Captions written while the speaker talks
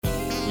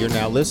You're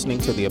now listening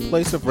to the A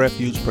Place of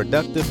Refuge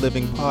Productive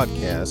Living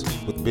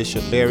podcast with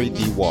Bishop Barry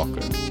D.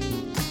 Walker.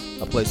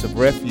 A Place of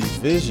Refuge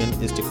vision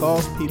is to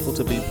cause people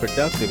to be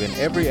productive in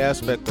every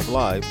aspect of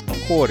life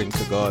according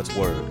to God's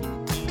Word.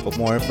 For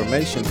more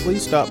information,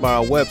 please stop by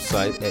our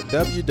website at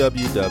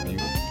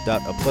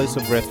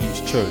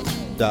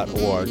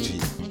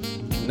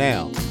www.aplaceofrefugechurch.org.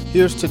 Now,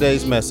 here's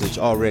today's message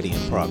already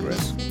in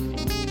progress.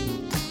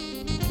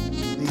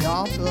 The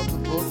author of the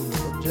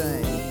book of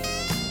James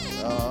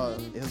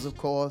is, of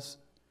course,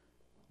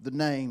 the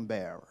name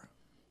bearer.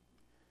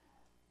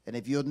 And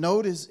if you'll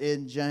notice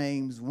in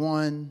James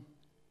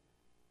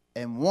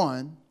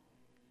 1:1,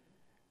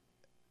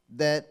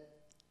 that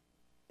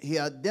he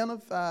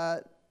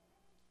identified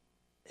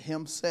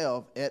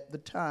himself at the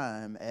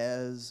time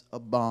as a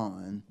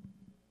bond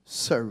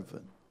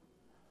servant,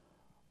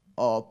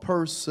 or a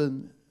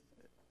person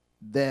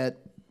that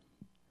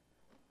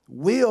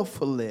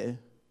willfully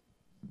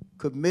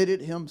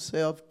committed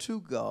himself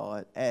to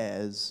God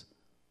as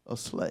a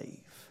slave.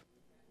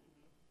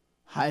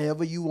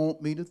 However you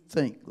want me to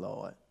think,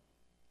 Lord,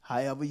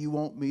 however you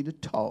want me to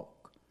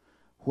talk,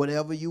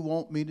 whatever you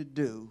want me to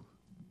do,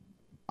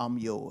 I'm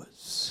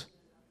yours.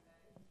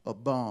 A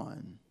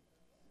bond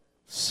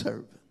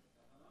servant.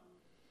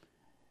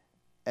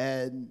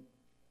 And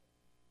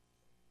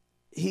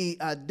he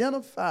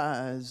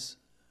identifies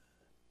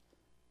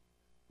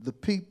the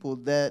people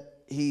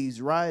that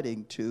he's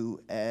writing to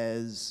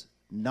as,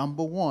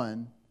 number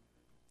one,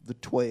 the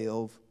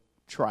 12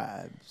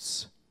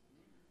 tribes.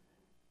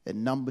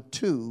 And number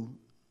two,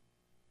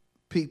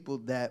 people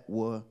that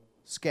were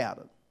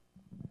scattered.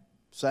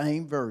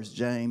 Same verse,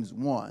 James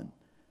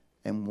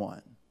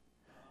 1:1.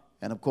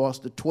 And of course,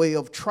 the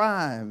 12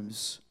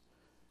 tribes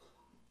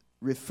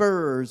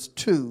refers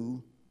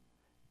to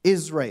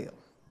Israel.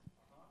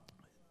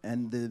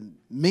 And the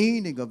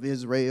meaning of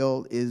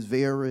Israel is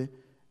very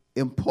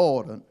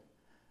important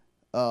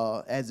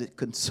as it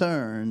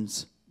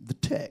concerns the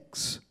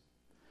text.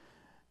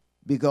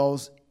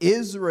 Because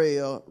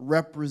Israel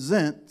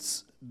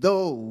represents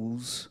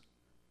those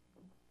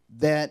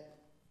that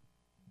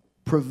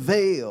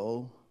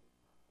prevail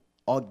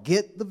or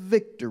get the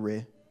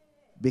victory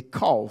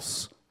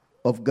because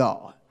of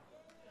God.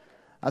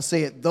 I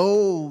said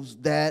those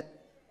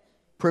that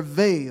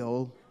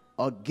prevail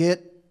or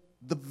get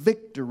the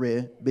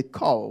victory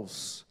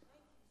because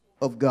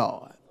of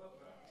God.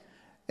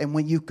 And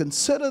when you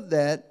consider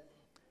that,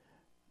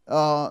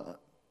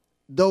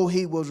 though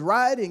he was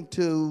writing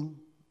to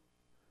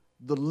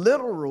the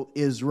literal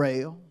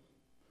Israel,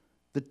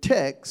 the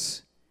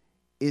text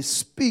is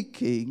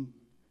speaking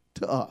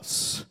to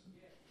us.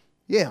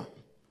 Yeah,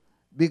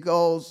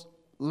 because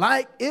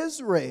like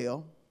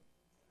Israel,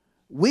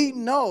 we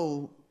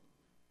know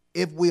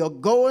if we are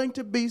going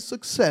to be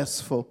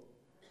successful,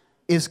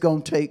 it's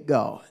going to take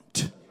God.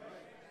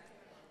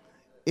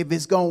 If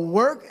it's going to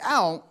work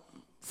out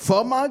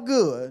for my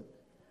good,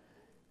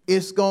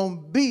 it's going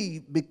to be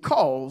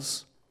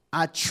because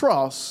I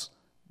trust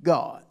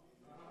God.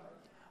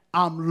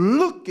 I'm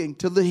looking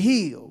to the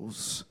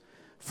hills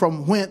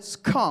from whence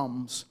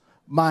comes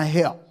my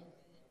help.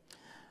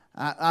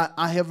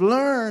 I have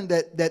learned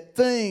that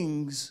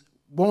things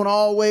won't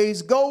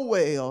always go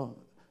well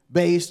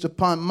based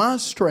upon my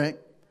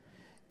strength,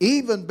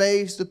 even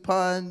based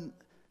upon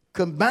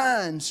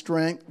combined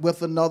strength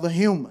with another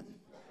human.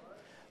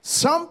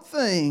 Some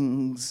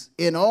things,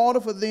 in order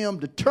for them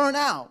to turn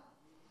out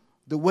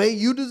the way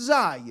you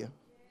desire,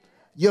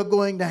 you're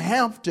going to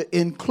have to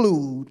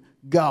include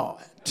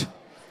God.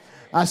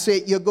 I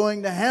said you're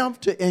going to have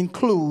to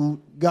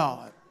include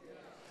God.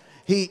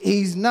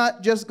 He's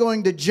not just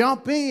going to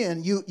jump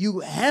in. You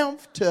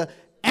have to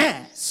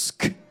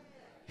ask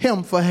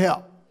him for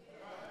help.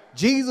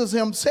 Jesus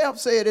himself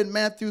said in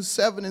Matthew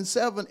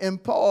 7:7,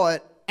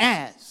 "Impart,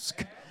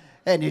 ask,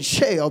 and it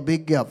shall be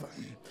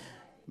given."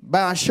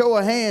 By a show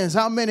of hands,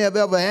 how many have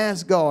ever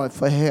asked God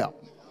for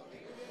help?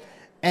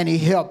 And he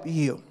helped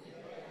you.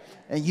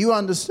 And you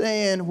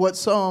understand what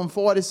Psalm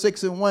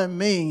 46:1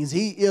 means.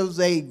 He is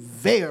a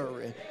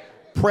very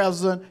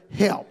present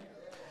help.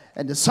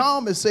 And the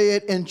psalmist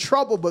said, in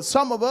trouble, but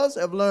some of us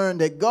have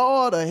learned that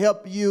God will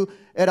help you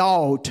at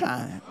all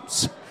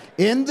times,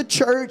 in the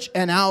church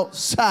and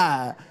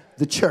outside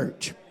the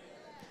church.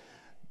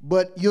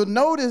 But you'll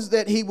notice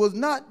that he was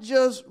not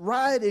just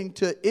writing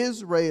to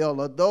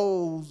Israel or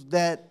those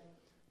that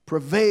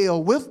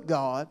prevail with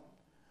God,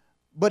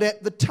 but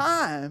at the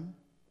time,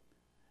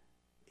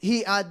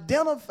 he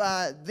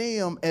identified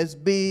them as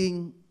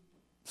being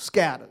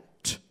scattered.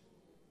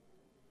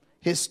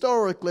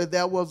 Historically,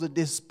 there was a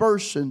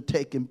dispersion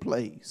taking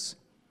place.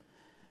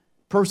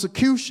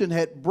 Persecution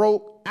had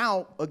broke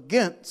out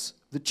against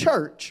the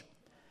church.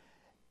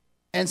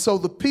 And so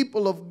the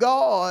people of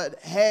God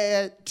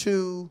had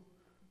to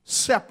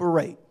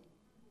separate.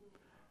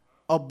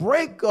 A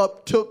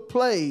breakup took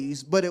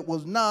place, but it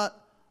was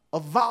not a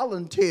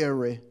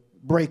voluntary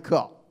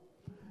breakup.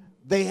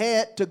 They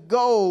had to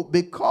go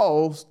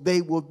because they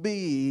were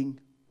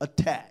being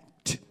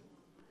attacked.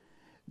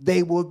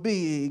 They were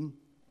being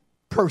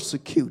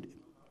persecuted.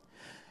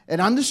 And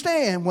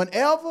understand,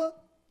 whenever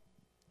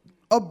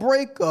a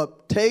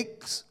breakup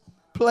takes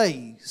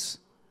place,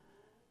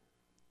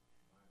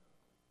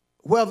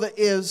 whether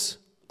it's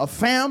a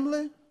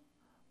family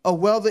or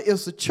whether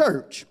it's a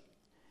church,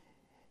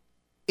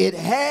 it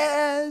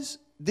has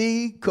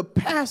the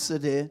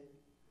capacity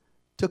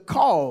to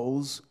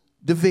cause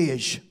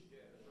division.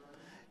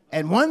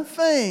 And one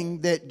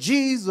thing that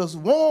Jesus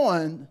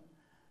warned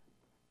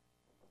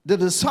the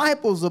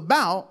disciples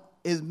about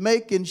is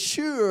making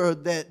sure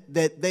that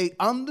they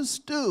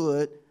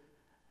understood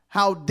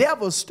how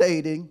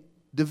devastating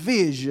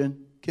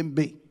division can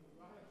be.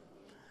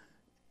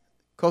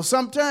 Because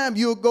sometimes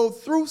you'll go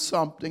through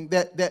something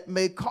that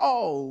may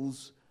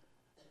cause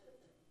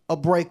a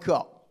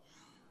breakup,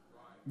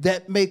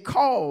 that may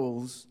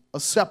cause a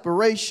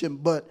separation,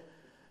 but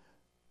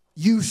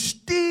you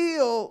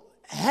still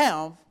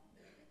have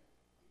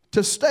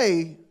to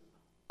stay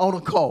on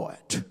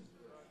accord.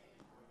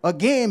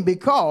 Again,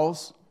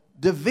 because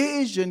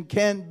division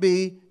can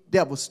be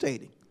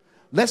devastating.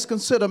 Let's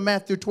consider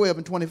Matthew 12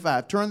 and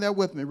 25. Turn there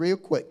with me real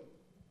quick.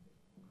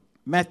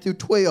 Matthew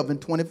 12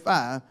 and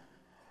 25.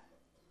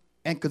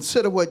 And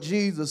consider what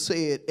Jesus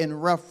said in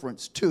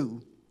reference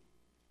to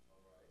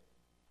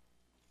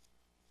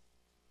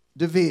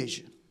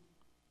division.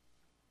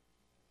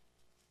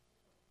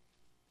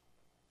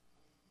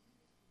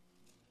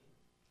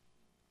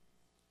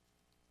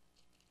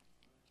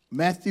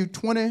 Matthew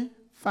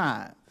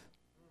 25.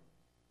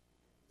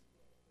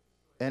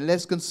 And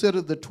let's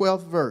consider the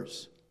 12th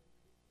verse.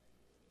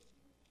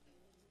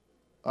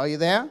 Are you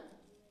there?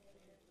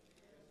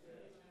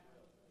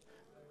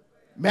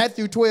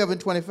 Matthew 12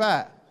 and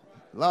 25.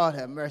 Lord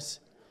have mercy.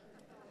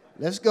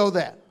 Let's go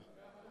there.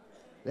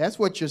 That's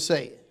what you're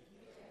saying.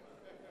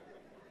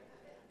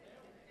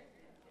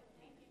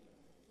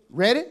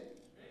 Ready?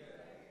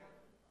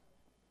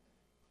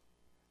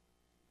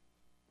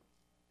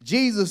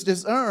 Jesus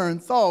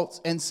discerned thoughts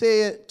and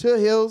said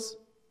to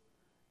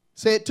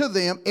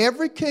them,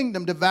 every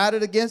kingdom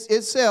divided against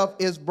itself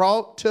is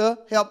brought to,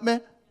 help me?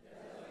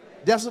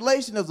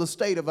 Desolation is a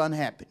state of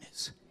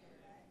unhappiness.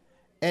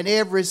 And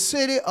every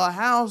city or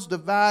house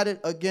divided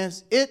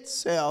against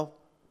itself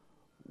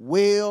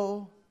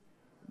will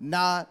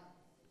not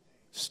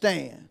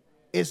stand.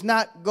 It's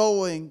not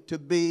going to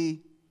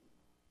be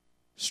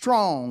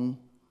strong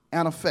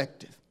and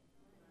effective.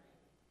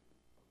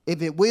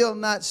 If it will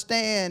not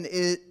stand,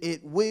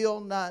 it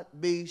will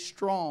not be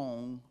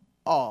strong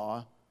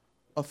or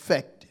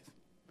effective.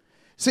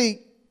 See,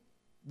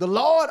 the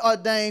Lord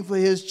ordained for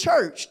his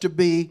church to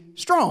be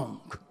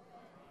strong.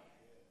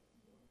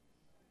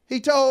 He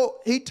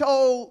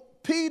told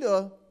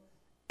Peter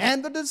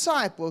and the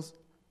disciples,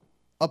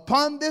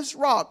 upon this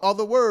rock or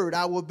the word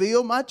I will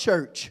build my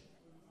church,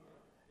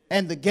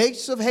 and the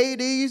gates of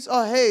Hades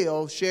or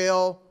hell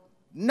shall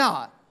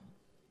not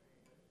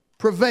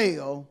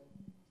prevail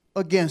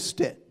against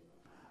it.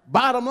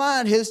 Bottom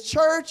line, his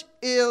church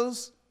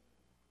is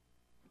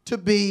to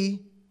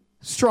be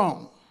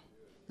strong.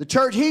 The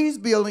church he's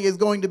building is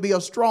going to be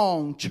a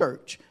strong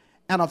church,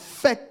 an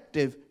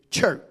effective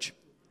church.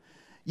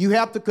 You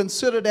have to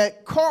consider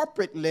that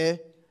corporately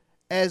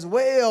as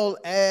well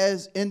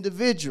as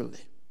individually,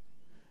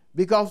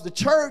 because the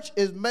church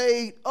is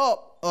made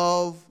up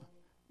of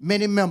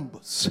many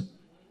members.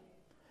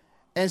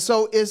 And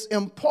so it's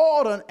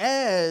important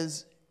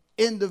as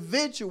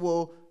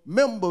individual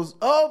members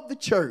of the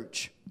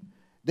church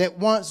that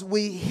once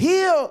we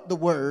hear the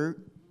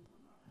word,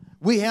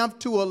 we have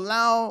to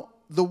allow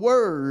the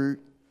word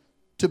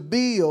to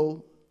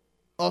build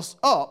us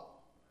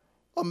up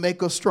or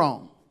make us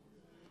strong.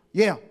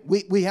 Yeah,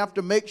 we have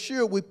to make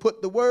sure we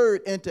put the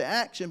word into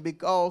action,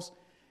 because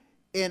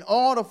in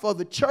order for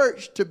the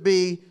church to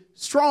be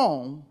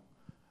strong,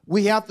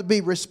 we have to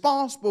be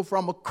responsible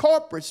from a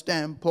corporate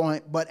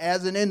standpoint, but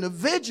as an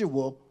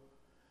individual,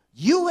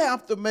 you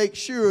have to make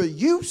sure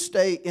you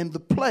stay in the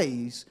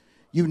place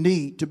you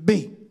need to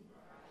be.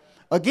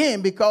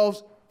 Again,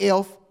 because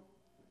if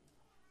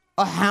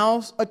a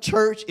house, a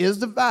church is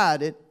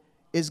divided,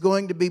 it's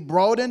going to be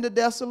brought into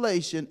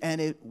desolation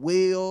and it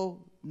will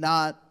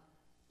not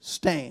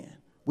stand.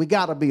 We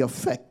got to be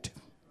effective.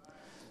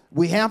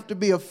 We have to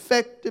be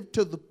effective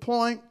to the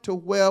point to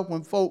where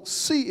when folks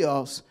see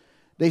us,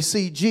 they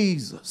see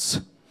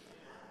Jesus.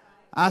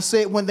 I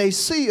said when they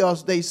see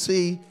us, they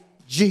see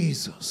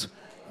Jesus.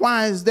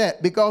 Why is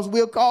that? Because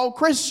we're called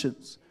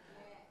Christians.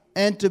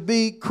 And to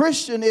be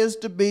Christian is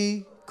to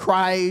be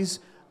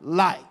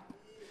Christ-like.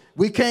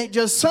 We can't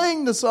just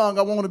sing the song,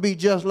 I want to be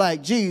just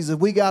like Jesus.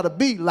 We got to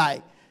be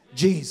like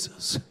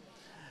Jesus.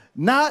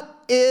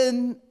 Not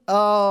in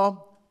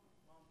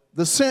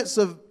the sense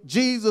of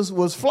Jesus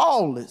was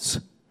flawless.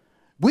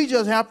 We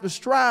just have to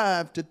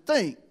strive to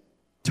think,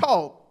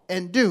 talk,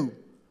 and do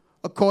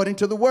according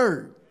to the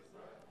word.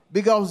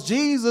 Because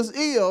Jesus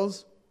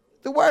is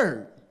the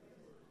word.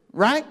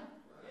 Right?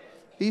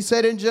 He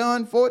said in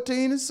John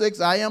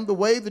 14:6, I am the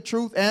way, the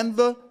truth, and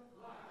the life.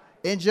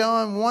 In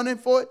John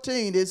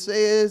 1:14, it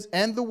says,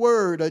 and the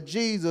word of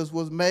Jesus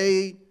was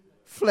made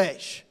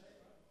flesh.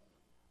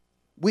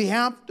 We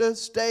have to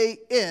stay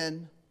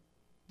in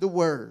the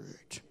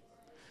word.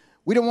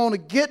 We don't want to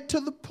get to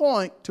the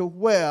point to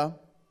where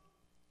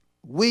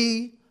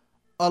we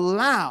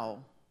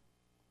allow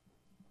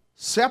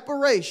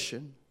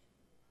separation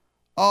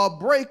or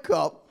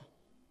breakup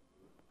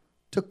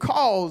to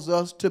cause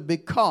us to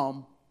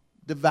become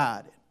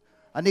divided.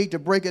 I need to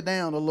break it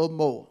down a little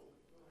more.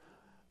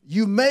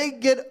 You may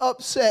get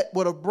upset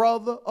with a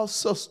brother or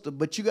sister,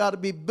 but you got to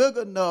be big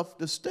enough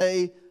to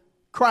stay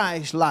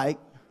Christ-like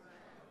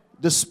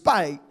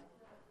despite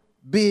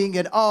being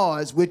at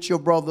odds with your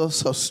brother or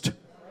sister.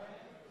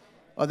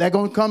 Are there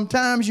going to come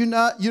times you're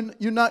not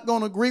going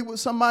to agree with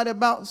somebody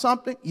about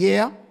something?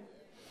 Yeah.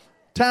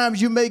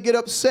 Times you may get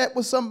upset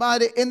with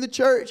somebody in the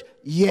church?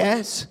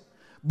 Yes.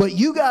 But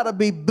you got to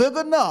be big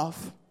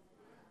enough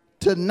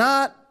to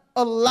not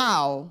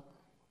allow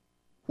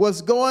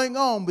what's going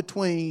on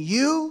between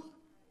you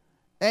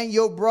and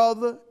your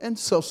brother and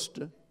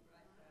sister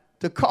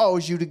to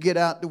cause you to get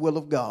out the will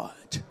of God.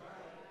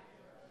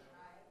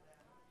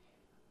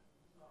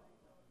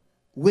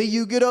 Will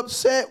you get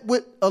upset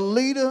with a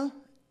leader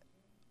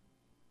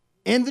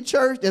in the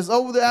church that's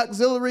over the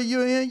auxiliary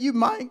you're in? You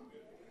might.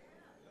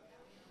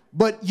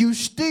 But you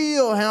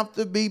still have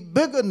to be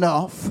big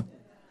enough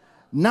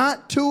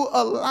not to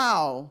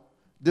allow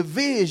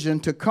division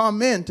to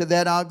come into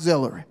that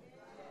auxiliary.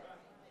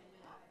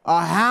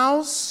 A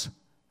house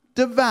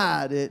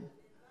divided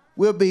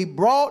will be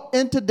brought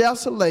into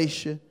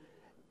desolation,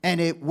 and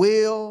it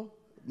will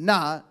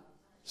not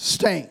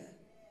stand.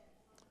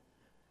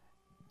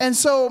 And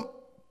so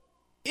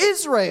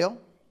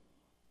Israel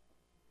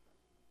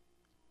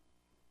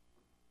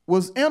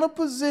was in a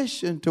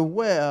position to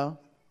where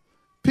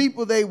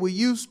people they were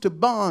used to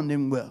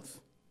bonding with,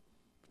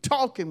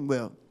 talking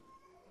with,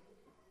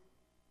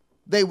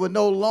 they were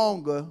no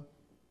longer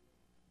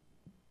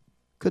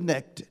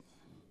connected.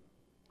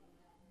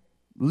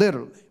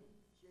 Literally,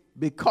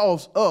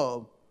 because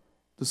of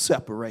the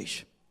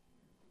separation.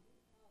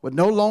 We're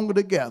no longer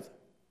together.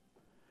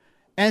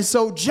 And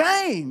so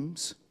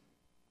James,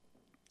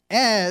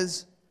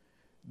 as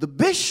the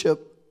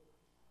bishop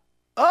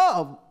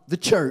of the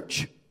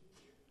church,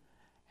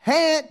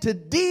 had to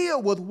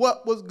deal with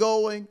what was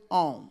going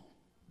on.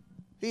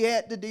 He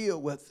had to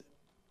deal with it.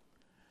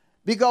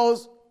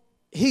 Because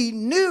he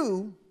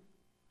knew,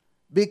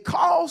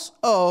 because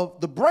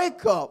of the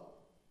breakup,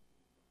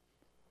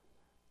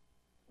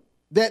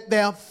 that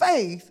their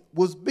faith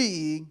was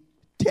being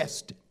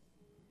tested.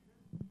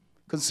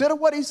 Consider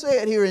what he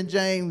said here in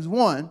James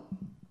 1.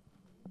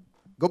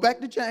 Go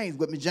back to James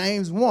with me,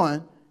 James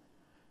 1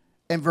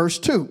 and verse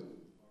 2.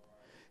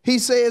 He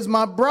says,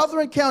 my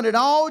brethren, count it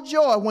all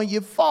joy when you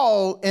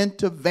fall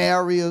into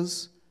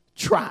various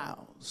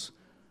trials.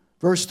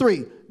 Verse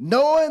 3,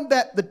 knowing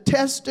that the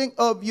testing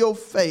of your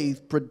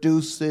faith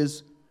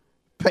produces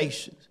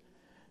patience.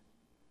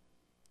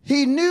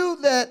 He knew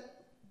that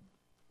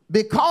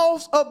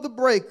because of the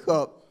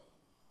breakup,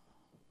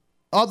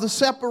 of the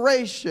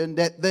separation,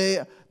 that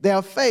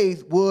their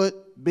faith would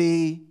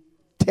be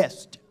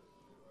tested.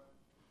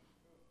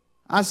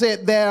 I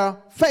said their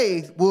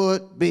faith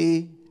would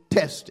be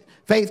tested.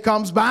 Faith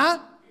comes by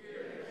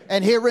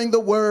and hearing the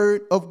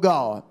word of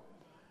God.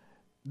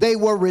 They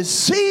were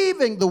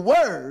receiving the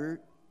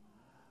word,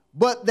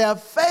 but their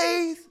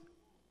faith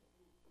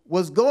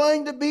was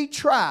going to be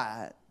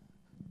tried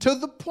to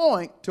the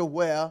point to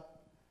where,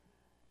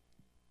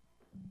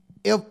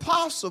 if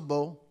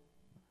possible,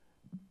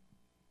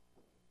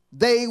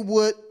 they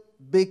would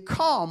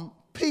become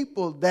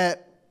people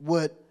that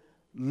would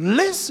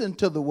listen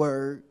to the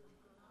word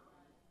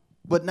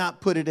but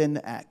not put it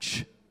into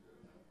action.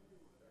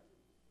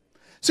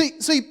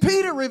 See,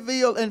 Peter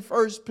revealed in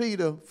 1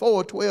 Peter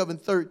 4, 12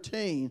 and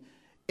 13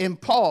 in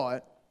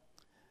part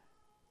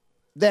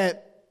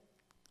that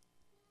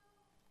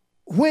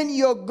when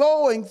you're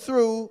going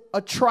through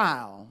a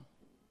trial,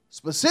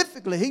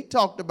 specifically he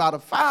talked about a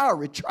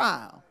fiery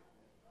trial,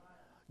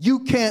 you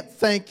can't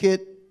think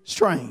it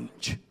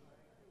strange.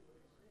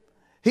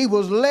 He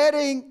was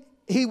letting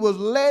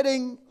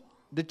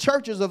the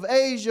churches of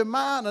Asia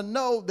Minor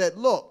know that,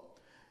 look,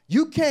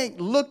 you can't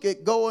look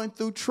at going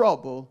through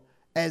trouble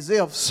as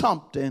if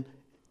something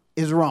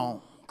is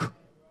wrong,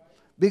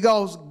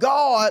 because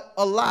God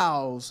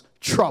allows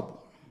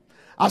trouble.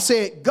 I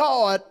said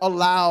God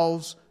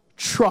allows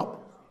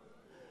trouble.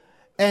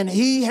 And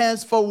he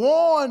has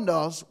forewarned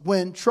us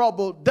when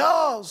trouble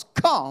does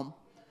come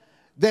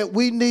that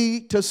we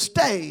need to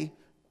stay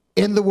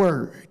in the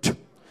word.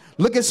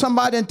 Look at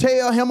somebody and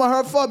tell him or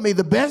her for me,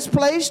 the best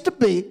place to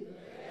be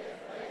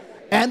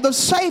and the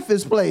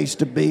safest place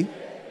to be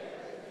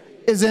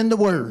is in the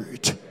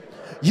word.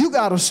 You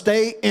got to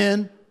stay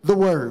in the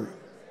word.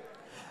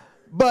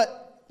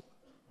 But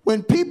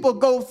when people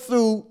go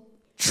through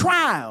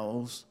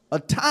trials or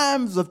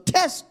times of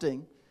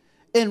testing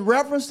in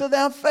reference to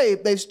their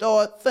faith, they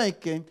start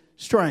thinking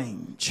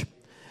strange.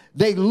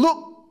 They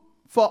look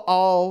for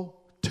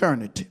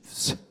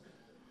alternatives.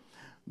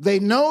 They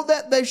know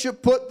that they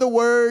should put the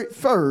word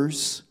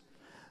first,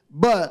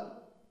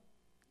 but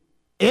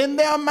in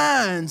their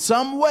mind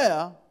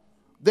somewhere,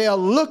 they are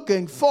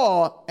looking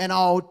for an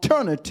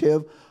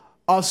alternative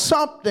or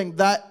something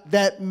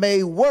that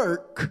may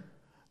work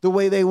the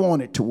way they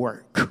want it to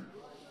work.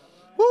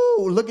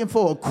 Woo, looking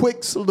for a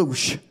quick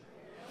solution.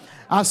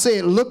 I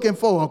said looking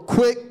for a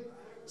quick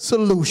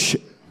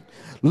solution.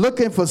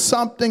 Looking for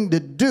something to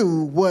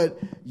do what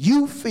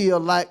you feel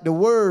like the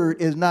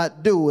word is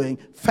not doing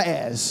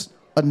fast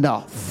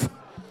enough.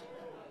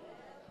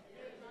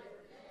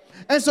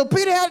 And so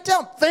Peter had to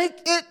tell him, think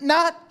it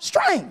not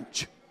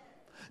strange.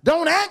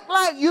 Don't act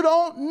like you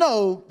don't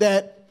know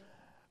that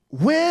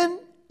when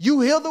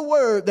you hear the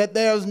word that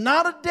there's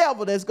not a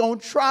devil that's going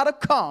to try to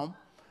come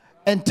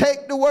and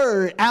take the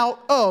word out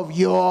of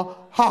your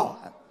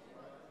heart.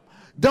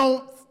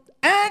 Don't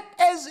act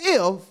as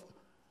if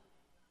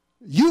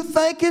you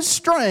think it's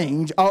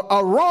strange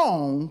or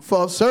wrong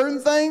for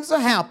certain things to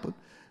happen,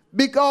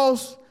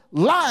 because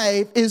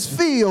life is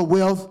filled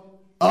with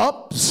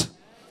ups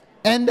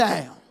and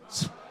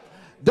downs.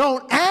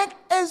 Don't act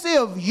as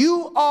if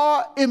you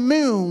are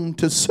immune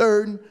to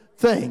certain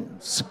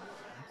things.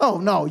 Oh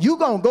no, you're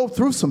going to go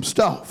through some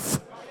stuff.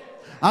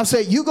 I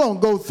say you're going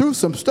to go through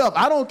some stuff.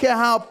 I don't care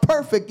how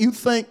perfect you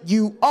think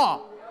you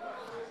are.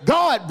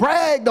 God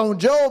bragged on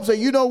Job, said,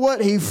 you know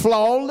what? He's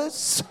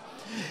flawless.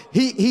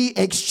 He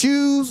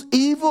eschews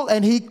evil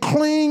and he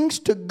clings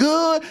to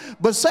good.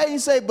 But Satan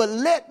said, but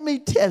let me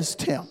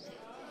test him.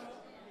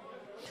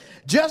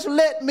 Just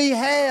let me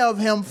have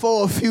him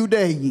for a few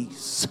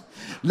days.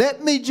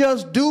 Let me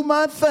just do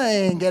my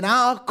thing and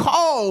I'll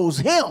cause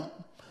him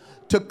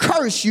to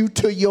curse you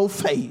to your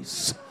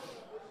face.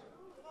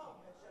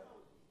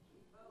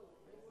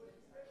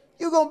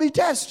 You're going to be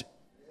tested.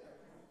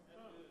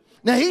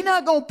 Now, he's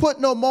not going to put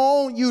no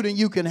more on you than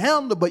you can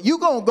handle, but you're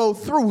going to go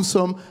through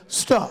some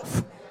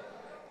stuff.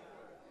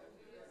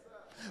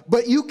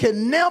 But you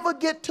can never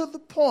get to the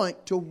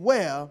point to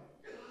where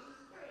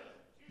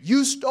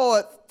you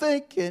start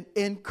thinking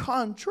in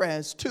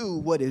contrast to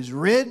what is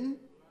written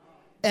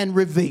and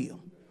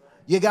revealed.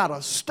 You got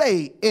to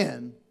stay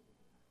in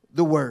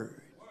the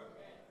word.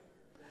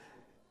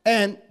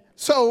 And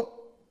so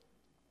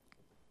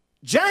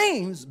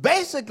James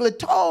basically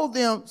told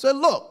them, said,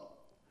 look,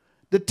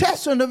 the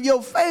testing of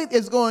your faith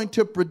is going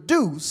to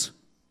produce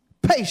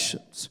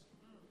patience.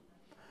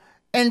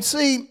 And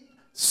see,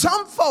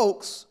 some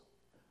folks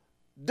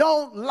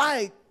don't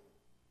like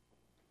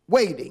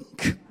waiting.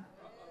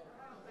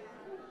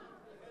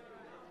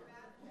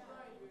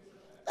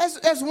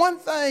 That's one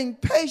thing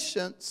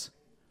patience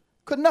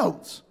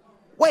connotes,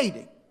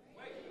 waiting.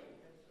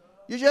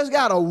 You just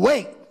got to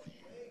wait.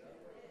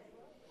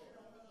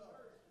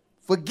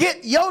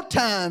 Forget your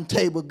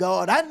timetable,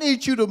 God. I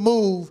need you to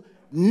move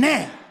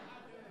now.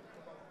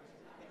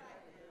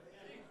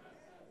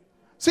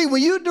 See,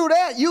 when you do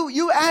that,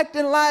 you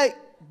acting like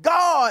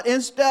God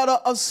instead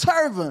of a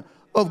servant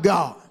of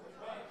God.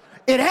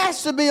 It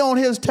has to be on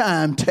his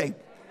timetable.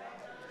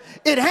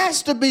 It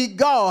has to be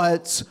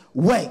God's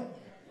way.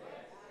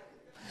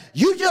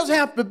 You just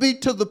have to be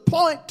to the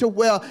point to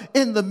where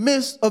in the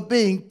midst of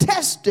being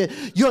tested,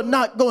 you're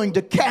not going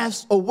to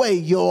cast away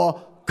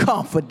your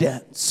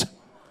confidence.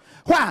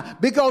 Why?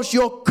 Because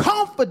your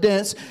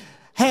confidence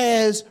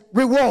has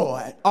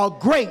reward, a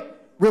great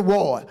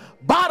reward.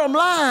 Bottom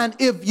line,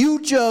 if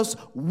you just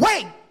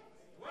wait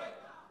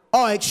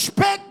or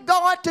expect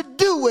God to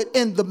do it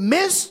in the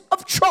midst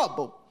of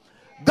trouble,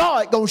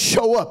 God gonna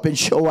show up and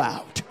show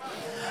out.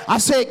 I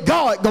said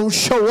God gonna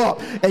show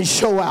up and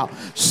show out.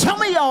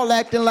 Some of y'all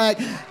acting like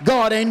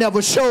God ain't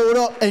never showed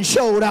up and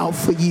showed out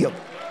for you.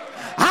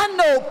 I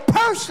know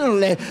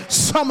personally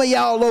some of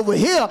y'all over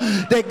here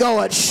that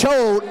God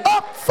showed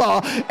up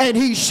for and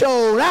he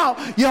showed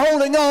out. You're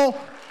holding on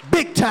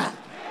big time.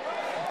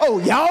 Oh,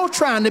 y'all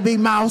trying to be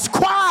mouse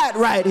quiet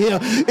right here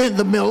in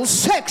the middle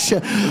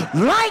section.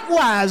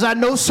 Likewise, I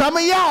know some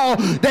of y'all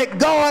that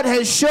God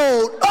has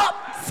showed up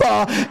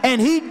for and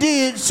he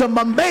did some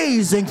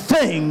amazing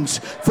things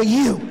for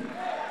you.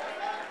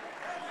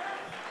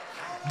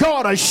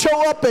 God will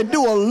show up and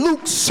do a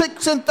Luke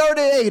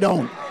 6:38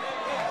 on it.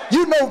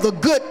 You know, the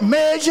good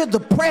measure, the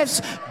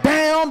press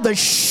down, the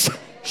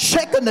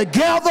shaking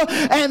together,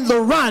 and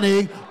the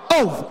running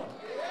over.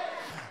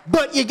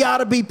 But you got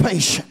to be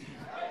patient.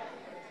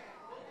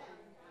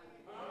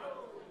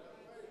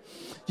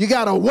 You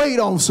got to wait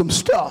on some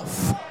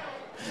stuff.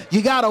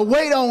 You got to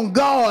wait on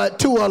God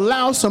to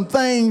allow some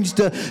things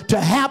to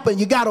happen.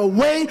 You got to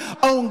wait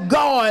on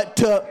God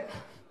to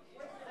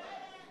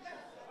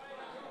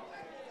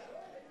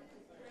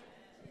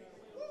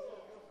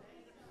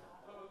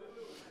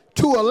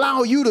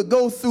allow you to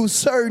go through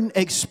certain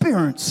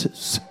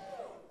experiences.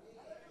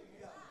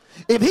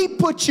 If he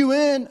puts you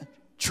in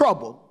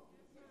trouble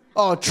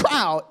or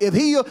trial, if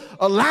he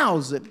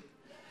allows it,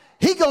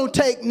 he gonna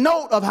take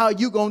note of how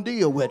you gonna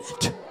deal with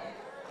it.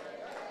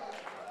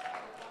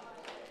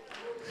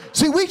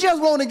 See, we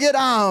just want to get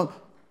our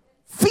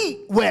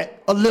feet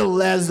wet a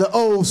little, as the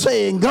old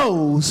saying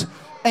goes,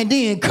 and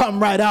then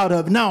come right out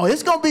of it. No,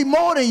 it's gonna be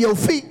more than your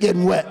feet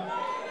getting wet.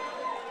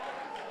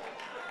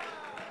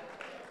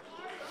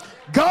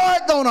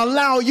 God gonna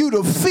allow you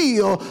to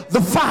feel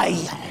the fire.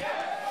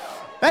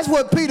 That's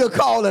what Peter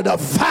called it, a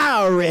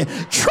fiery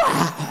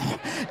trial.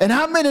 And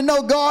how many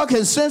know God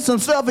can send some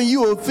stuff and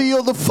you will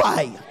feel the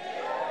fire?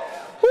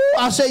 Ooh,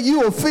 I say you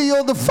will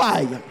feel the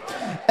fire.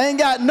 Ain't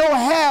got no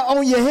hair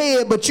on your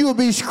head, but you'll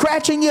be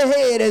scratching your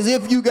head as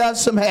if you got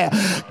some hair.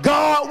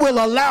 God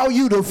will allow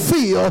you to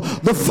feel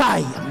the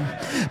fire.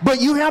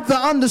 But you have to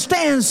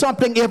understand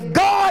something. If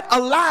God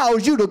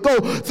allows you to go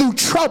through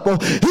trouble,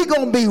 He's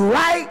going to be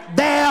right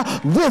there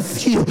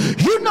with you.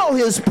 You know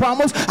His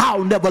promise.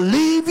 I'll never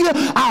leave you.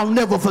 I'll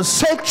never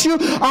forsake you.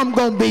 I'm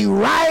going to be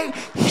right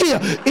here.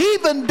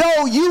 Even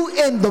though you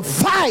in the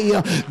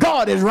fire,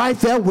 God is right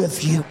there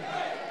with you.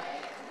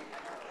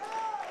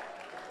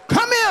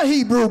 Come here,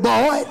 Hebrew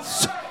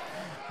boys.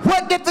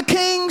 What did the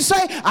king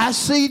say? I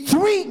see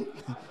three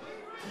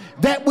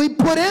that we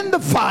put in the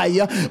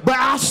fire, but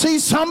I see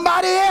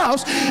somebody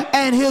else,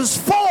 and his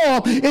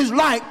form is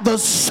like the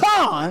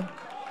Son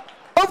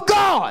of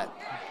God.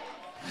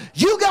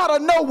 You got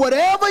to know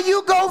whatever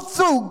you go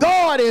through,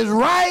 God is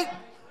right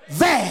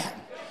there.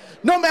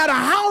 No matter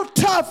how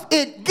tough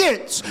it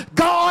gets,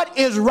 God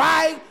is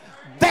right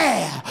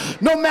there.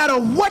 No matter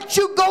what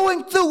you're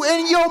going through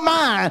in your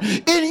mind,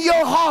 in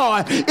your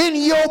heart, in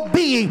your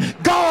being,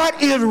 God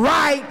is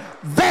right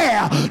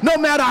there. No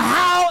matter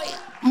how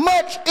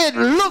much it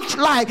looks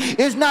like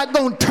it's not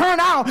going to turn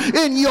out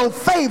in your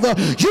favor,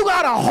 you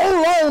got to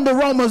hold on to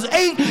Romans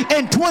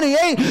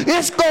 8:28.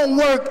 It's going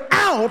to work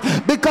out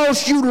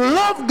because you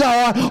love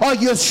God or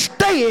you're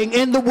staying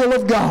in the will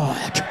of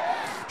God.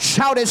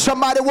 Shout at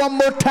somebody one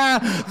more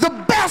time.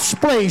 The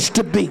best place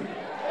to be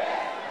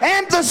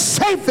and the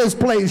safest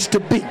place to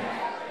be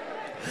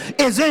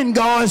is in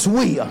God's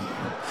will.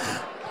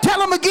 Tell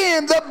them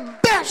again, the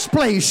best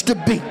place to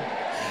be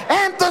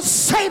and the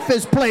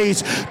safest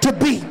place to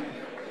be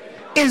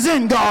is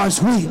in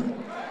God's will.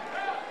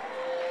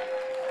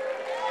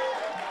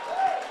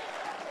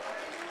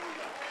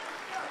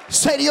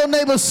 Say to your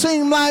neighbor,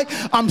 seem like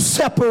I'm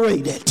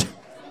separated.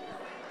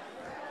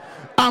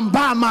 I'm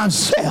by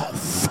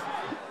myself.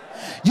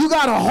 You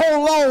got to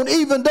hold on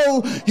even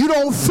though you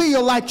don't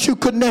feel like you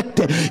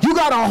connected. You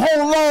got to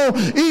hold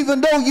on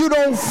even though you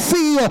don't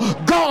feel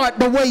God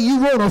the way you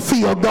want to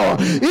feel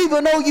God.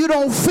 Even though you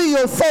don't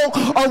feel folk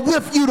are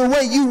with you the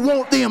way you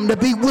want them to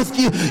be with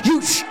you.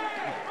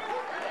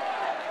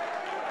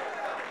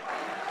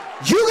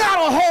 You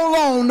got to hold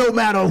on no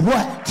matter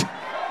what.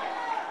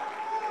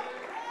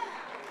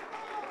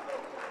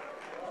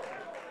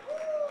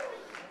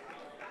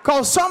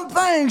 Because some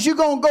things you're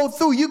going to go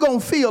through, you're going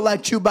to feel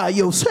like you by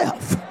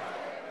yourself.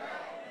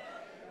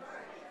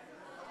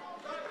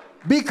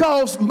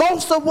 Because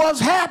most of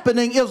what's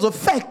happening is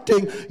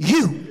affecting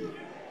you.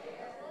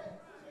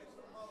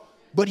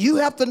 But you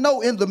have to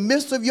know in the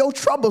midst of your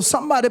trouble,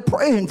 somebody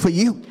praying for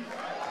you.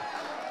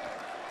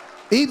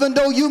 Even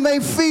though you may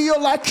feel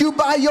like you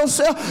by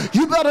yourself,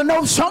 you better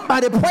know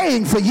somebody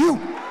praying for you.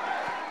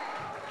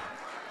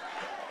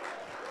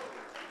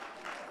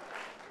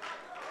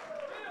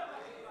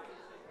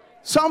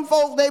 Some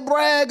folk, they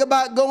brag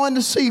about going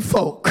to see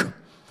folk.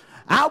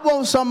 I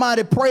want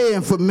somebody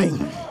praying for me.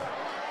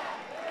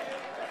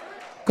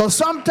 Because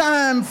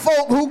sometimes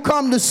folk who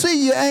come to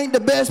see you ain't the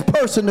best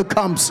person to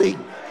come see.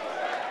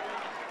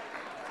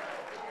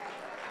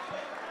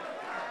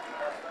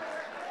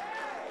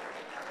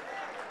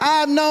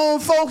 I've known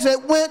folks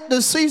that went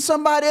to see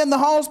somebody in the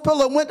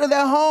hospital and went to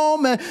their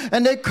home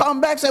and they come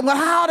back and say, well,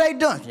 how are they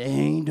doing? They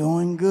ain't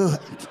doing good.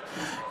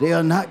 They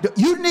are not.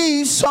 You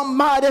need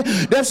somebody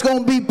that's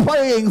going to be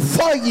praying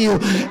for you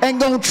and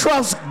going to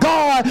trust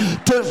God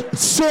to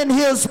send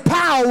His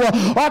power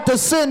or to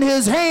send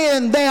His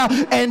hand there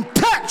and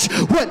touch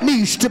what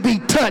needs to be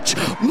touched,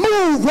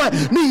 move what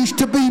needs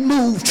to be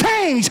moved,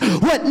 change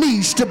what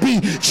needs to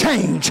be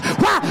changed.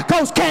 Why?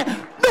 Because can't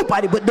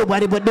nobody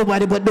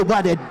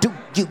do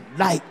you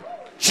like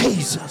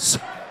Jesus.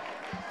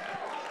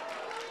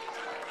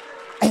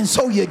 And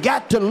so you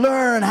got to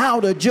learn how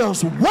to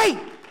just wait.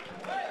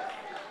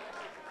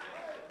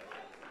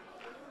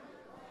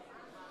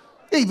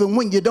 Even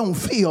when you don't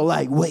feel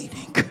like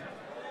waiting.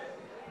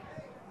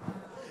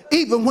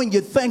 Even when you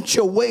think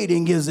your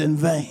waiting is in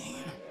vain.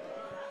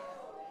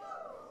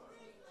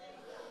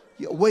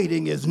 Your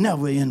waiting is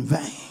never in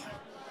vain.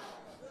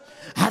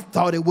 I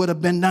thought it would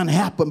have been done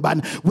happen by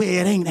now. Well,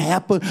 it ain't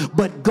happened,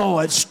 but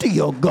God's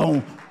still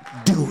gonna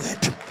do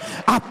it.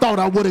 I thought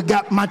I would have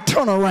got my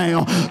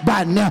turnaround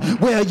by now.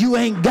 Well, you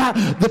ain't got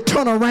the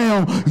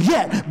turnaround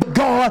yet, but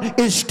God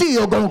is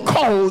still going to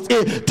cause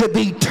it to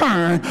be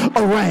turned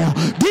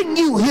around. Didn't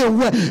you hear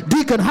what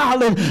Deacon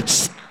Holland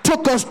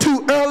took us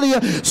to earlier?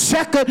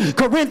 2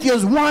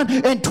 Corinthians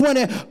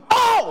 1:20.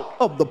 All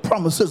of the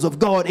promises of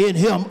God in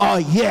Him are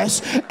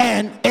yes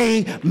and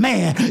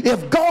amen.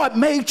 If God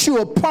made you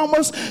a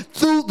promise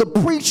through the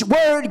preached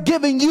word,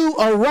 giving you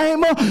a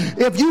rhema,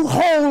 if you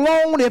hold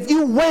on, if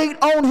you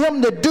wait on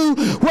Him to do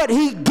what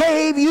He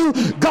gave you,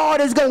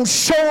 God is going to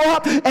show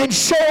up and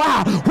show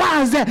out.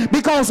 Why is that?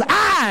 Because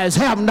eyes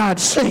have not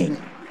seen.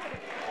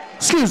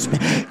 Excuse me.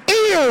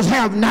 ears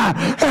have not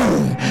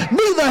heard,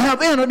 neither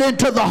have entered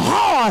into the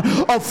heart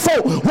of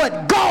folk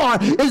what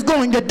God is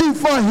going to do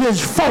for his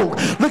folk.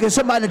 Look at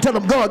somebody and tell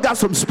them God got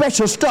some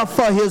special stuff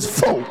for his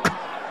folk.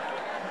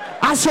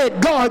 I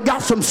said God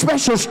got some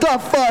special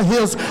stuff for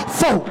his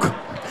folk.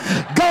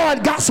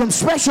 God got some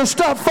special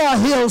stuff for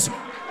his folk.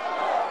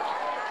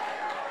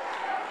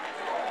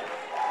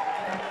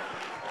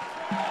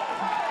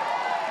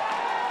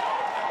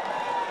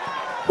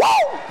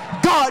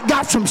 God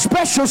got some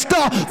special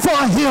stuff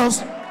for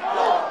his.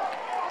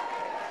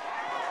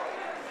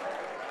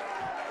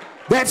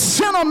 That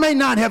sinner may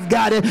not have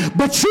got it,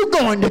 but you're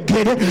going to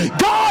get it.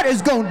 God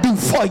is going to do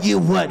for you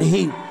what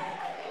he.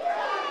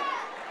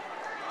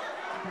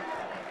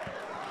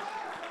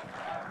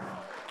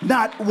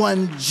 Not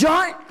one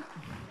jot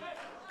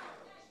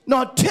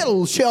nor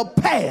tittle shall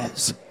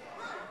pass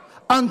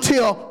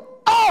until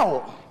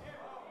all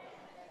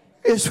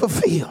is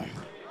fulfilled.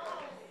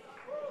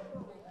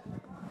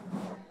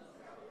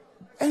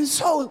 And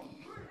so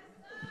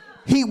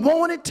he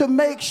wanted to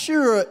make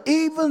sure,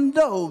 even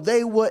though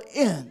they were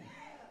in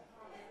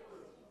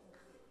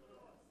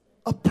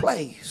a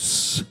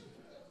place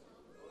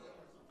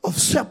of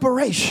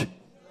separation,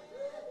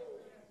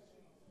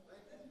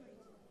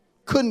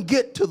 couldn't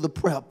get to the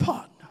prayer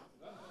partner,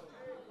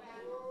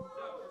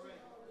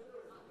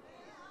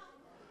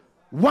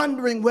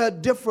 wondering where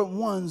different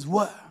ones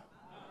were,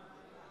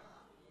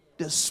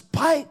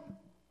 despite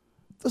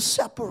the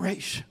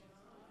separation.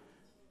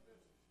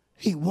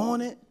 He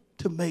wanted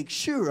to make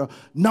sure,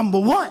 number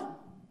one,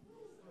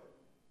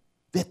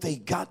 that they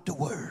got the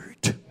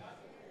word.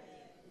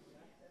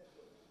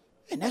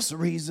 And that's the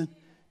reason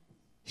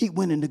he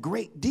went into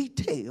great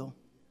detail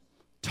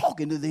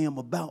talking to them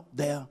about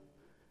their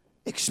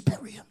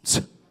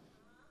experience.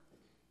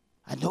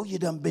 I know you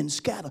done been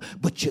scattered,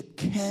 but you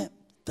can't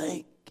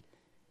think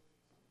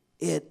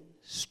it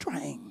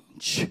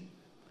strange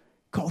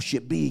because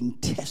you're being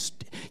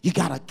tested. You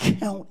got to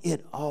count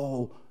it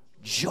all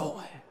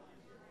joy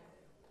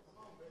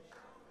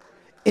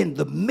in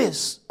the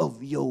midst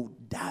of your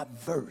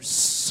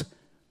diverse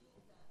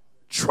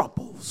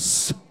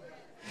troubles,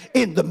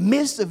 in the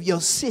midst of your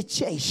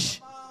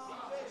situation.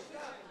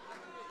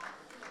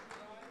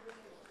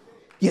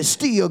 You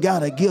still got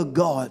to give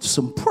God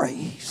some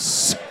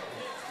praise.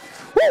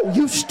 Woo,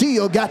 you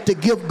still got to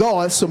give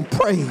God some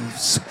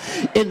praise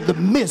in the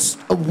midst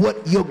of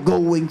what you're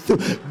going through.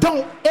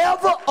 Don't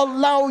ever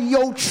allow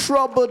your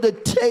trouble to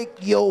take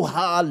your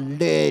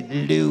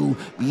hallelujah.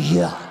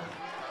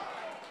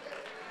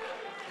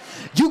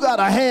 You got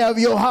to have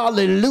your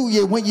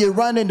hallelujah when you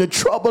run into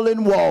trouble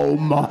in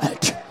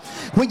Walmart.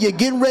 When you're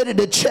getting ready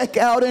to check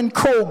out in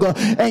Kroger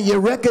and you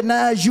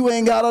recognize you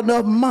ain't got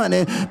enough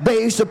money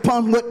based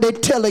upon what they're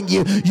telling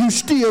you, you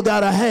still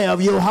got to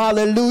have your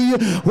hallelujah.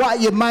 While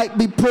you might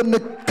be putting a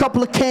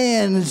couple of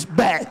cans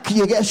back,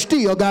 you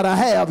still got to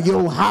have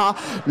your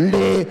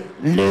hallelujah.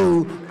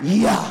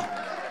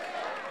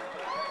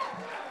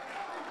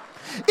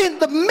 In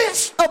the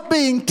midst of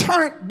being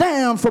turned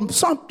down from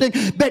something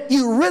that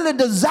you really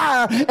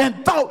desire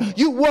and thought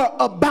you were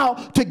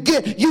about to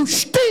get, you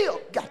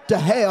still got to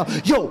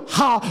have your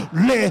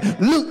hallelujah.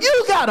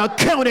 You got to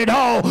count it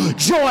all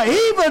joy,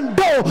 even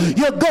though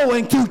you're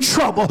going through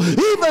trouble,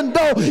 even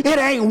though it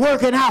ain't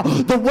working out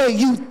the way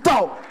you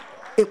thought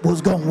it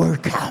was going to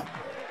work out.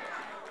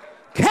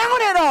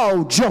 Count it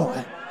all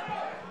joy.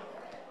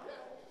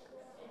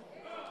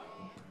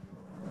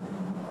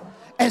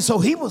 And so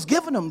he was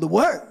giving them the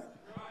word.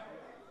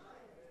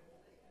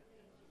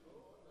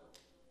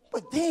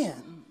 But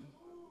then,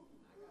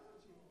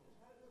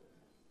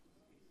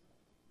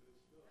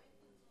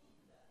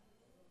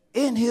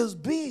 in his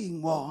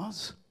being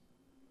was,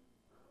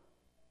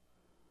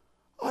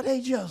 are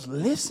they just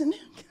listening?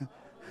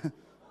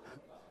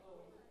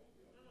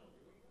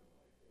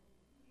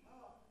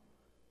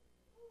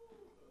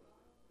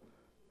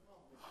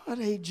 Are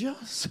they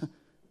just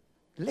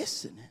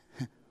listening?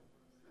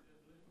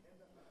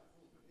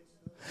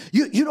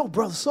 You know,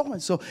 brother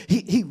so-and-so,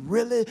 he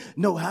really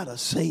know how to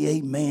say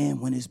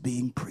amen when it's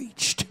being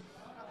preached.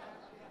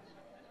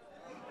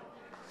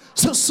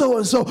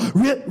 So-and-so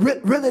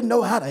really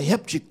know how to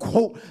help you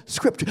quote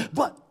scripture.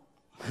 But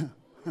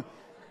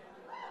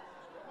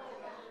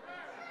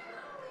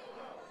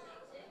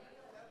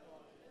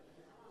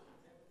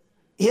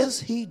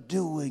is he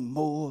doing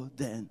more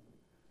than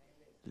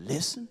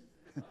listen?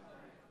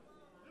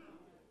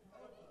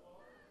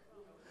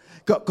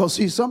 Because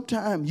see,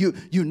 sometimes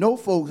you know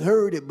folks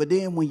heard it, but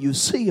then when you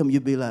see them, you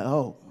be like,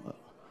 oh.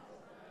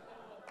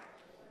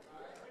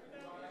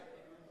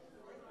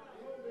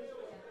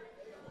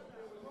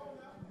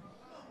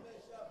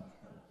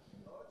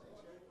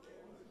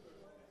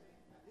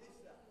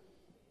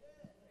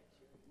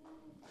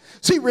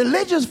 See,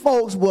 religious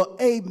folks will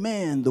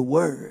amen the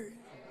word,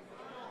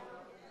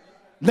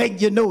 letting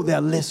you know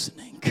they're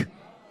listening.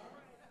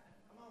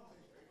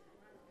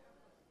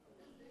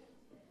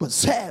 But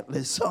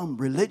sadly, some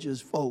religious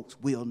folks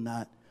will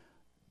not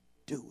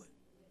do it.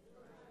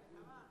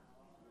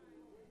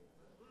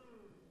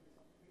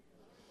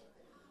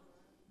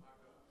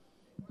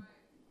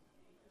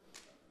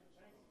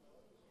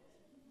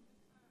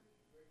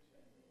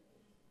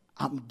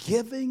 I'm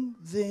giving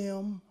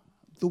them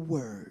the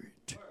word.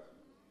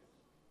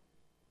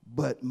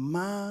 But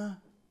my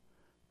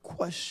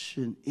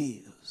question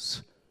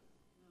is,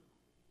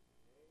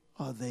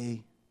 are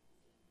they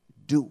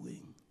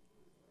doing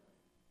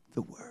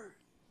the word?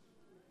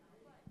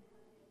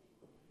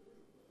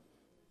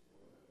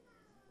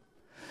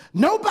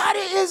 Nobody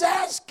is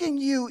asking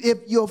you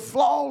if you're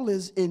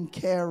flawless in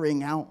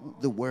carrying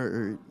out the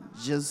word.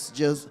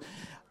 Just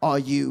are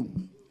you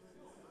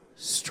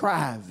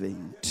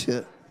striving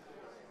to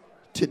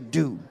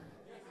do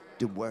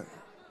the word?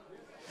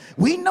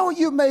 We know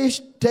you may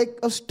take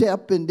a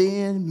step and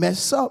then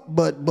mess up,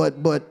 but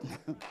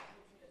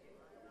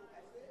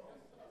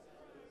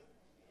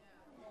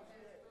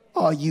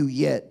are you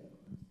yet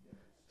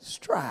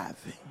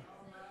striving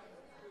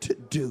to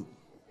do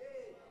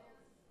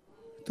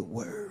the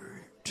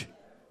word?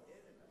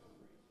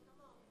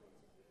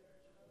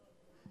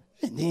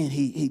 And then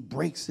he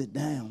breaks it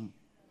down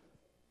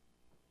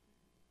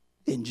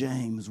in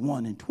James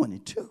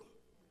 1:22.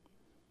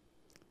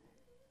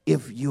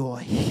 If you're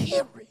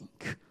hearing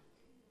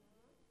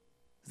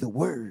the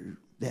word,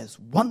 that's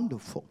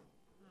wonderful.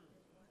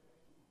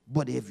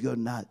 But if you're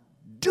not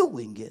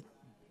doing it,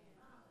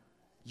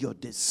 you're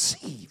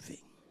deceiving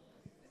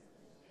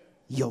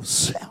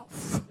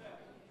yourself.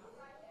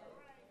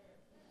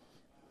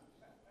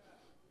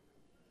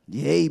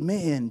 The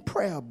amen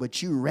prayer,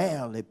 but you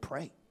rarely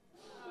pray.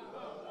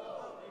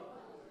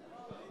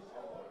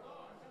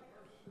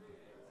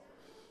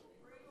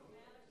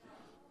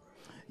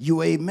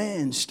 You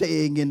amen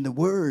staying in the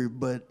word,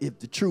 but if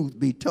the truth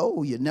be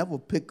told, you never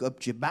pick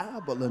up your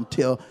Bible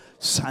until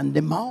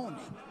Sunday morning.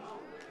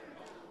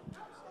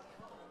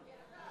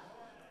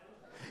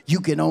 You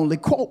can only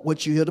quote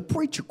what you hear the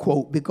preacher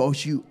quote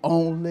because you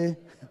only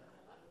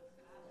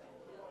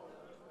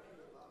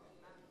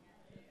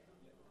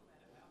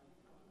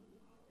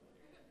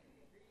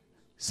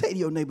say to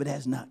your neighbor,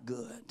 that's not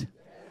good.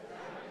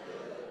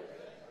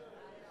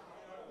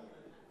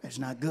 That's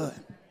not good.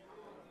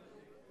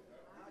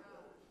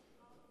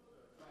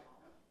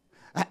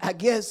 I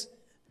guess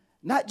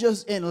not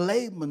just in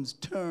layman's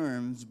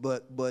terms,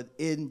 but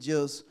in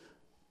just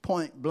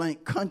point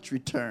blank country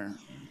terms.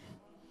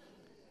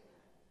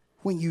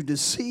 When you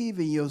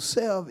deceiving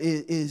yourself,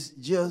 it is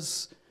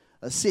just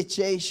a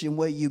situation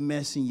where you're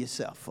messing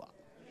yourself up.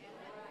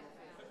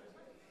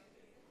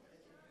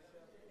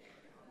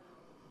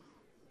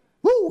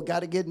 Woo, got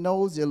to get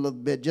nosy a little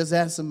bit. Just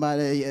ask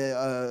somebody,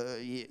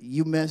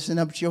 you messing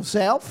up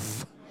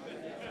yourself?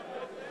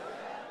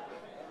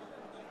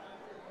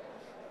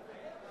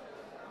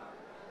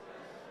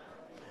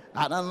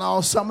 I don't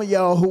know, some of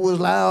y'all who was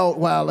loud a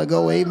while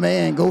ago,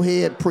 amen, go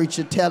ahead,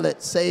 preacher, tell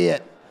it, say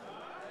it.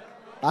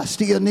 I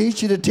still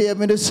need you to tell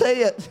me to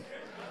say it.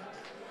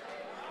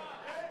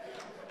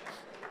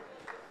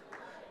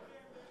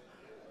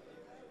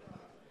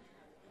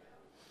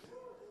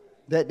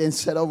 That didn't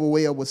set over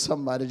well with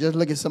somebody. Just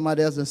look at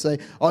somebody else and say,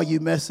 are you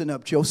messing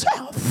up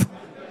yourself?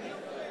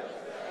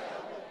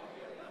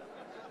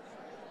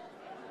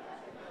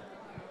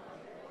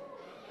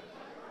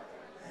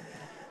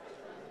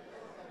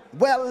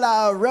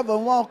 Well,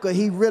 Reverend Walker,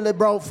 he really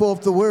brought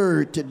forth the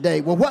word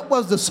today. Well, what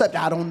was the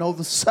subject? I don't know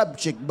the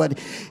subject, but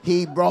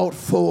he brought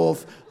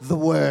forth the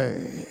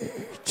word.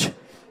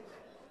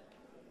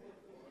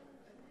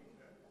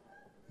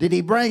 Did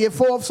he bring it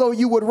forth so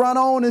you would run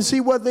on and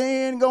see what the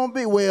end going to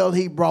be? Well,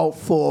 he brought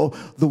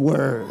forth the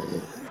word.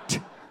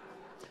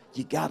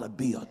 You got to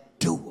be a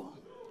doer.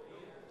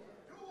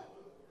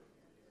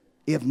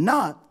 If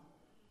not,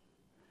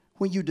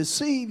 when you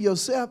deceive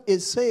yourself, it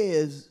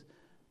says,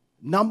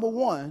 number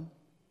one,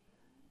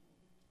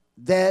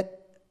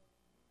 that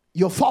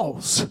you're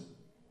false.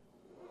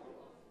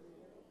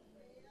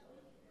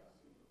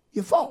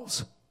 You're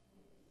false.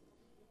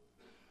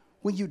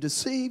 When you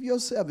deceive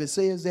yourself, it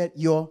says that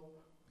you're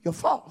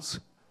false.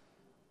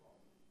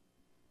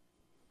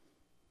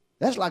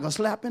 That's like a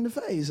slap in the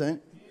face, ain't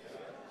it?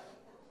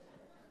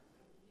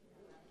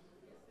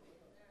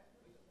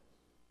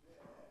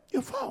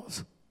 You're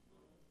false.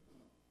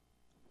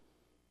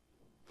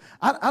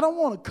 I don't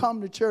want to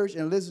come to church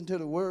and listen to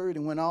the word,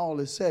 and when all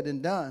is said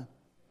and done,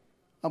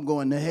 I'm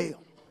going to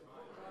hell.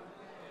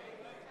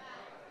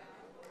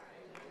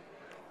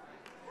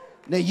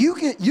 Now,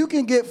 you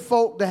can get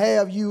folk to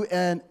have you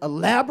an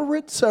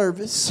elaborate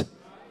service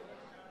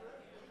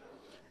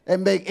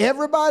and make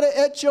everybody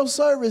at your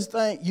service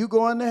think you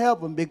going to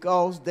heaven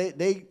because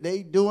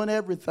they doing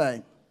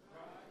everything.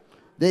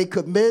 They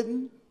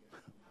committing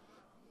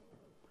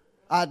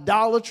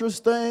idolatrous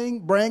thing,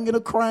 bringing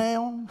a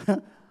crown,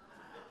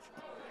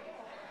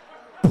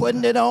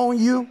 putting it on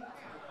you,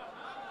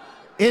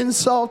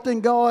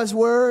 insulting God's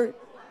word,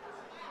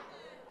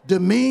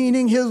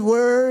 demeaning his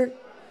word.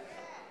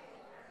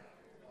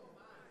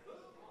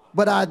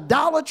 But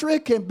idolatry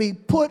can be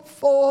put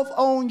forth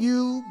on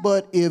you,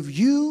 but if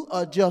you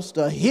are just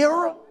a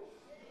hearer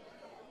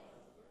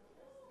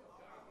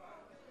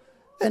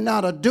and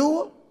not a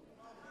doer,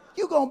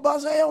 you're going to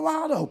bust hell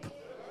wide open.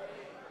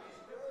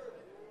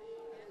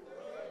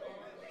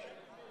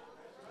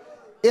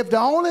 If the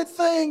only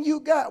thing you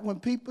got when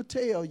people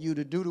tell you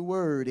to do the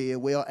word is,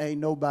 well,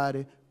 ain't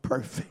nobody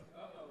perfect,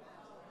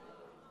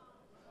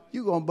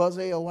 you going to buzz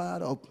hell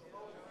wide open.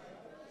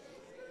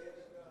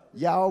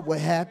 Y'all were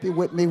happy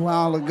with me a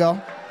while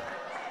ago.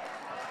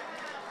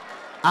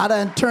 I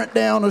done turned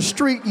down the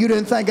street. You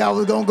didn't think I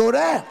was going to go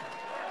there.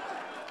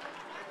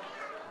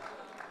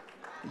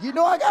 You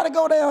know I got to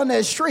go down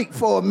that street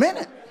for a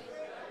minute.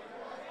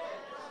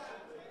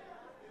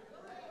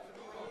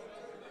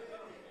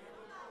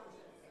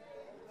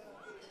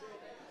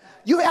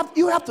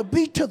 You have to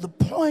be to the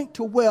point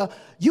to where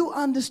you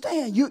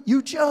understand. You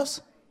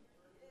just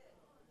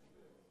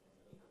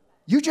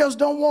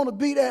don't want to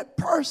be that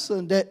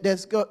person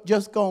that's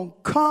just going to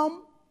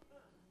come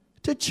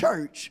to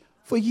church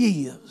for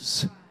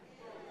years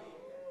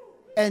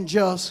and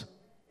just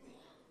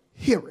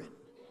hear it.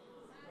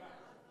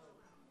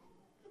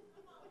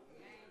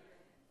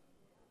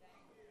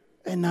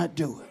 And not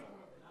do it.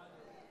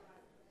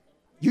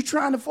 You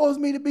trying to force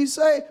me to be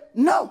saved?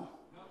 No.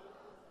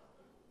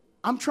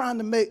 I'm trying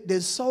to make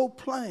this so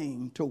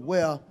plain to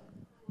where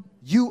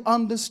you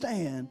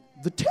understand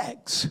the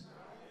text.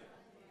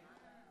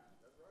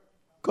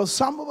 Because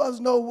some of us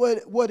know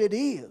what it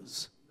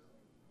is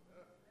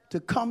to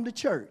come to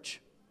church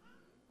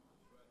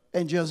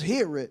and just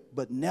hear it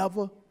but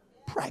never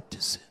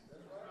practice it.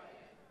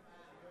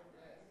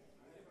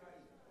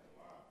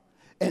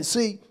 And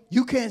see,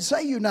 you can't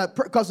say you're not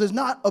perfect because it's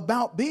not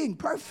about being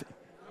perfect.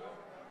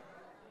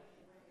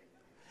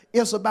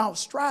 It's about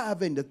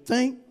striving to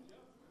think,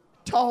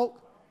 talk,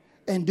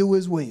 and do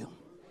his will.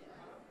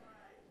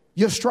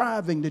 You're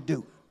striving to do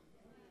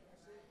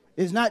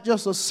it. It's not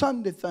just a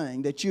Sunday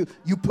thing that you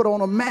put on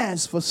a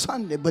mask for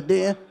Sunday, but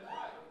then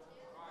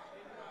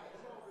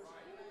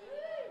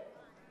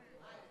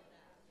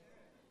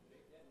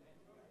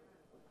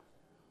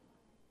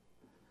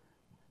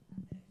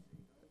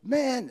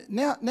man,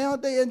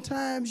 nowadays in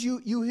times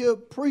you hear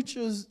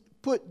preachers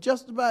put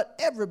just about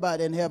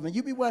everybody in heaven.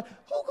 You be wondering,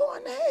 who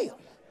going to hell?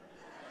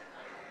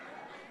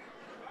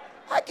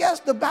 I guess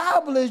the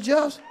Bible is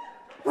just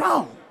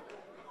wrong.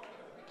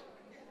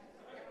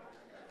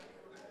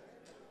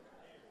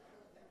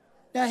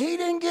 Now, he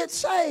didn't get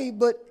saved,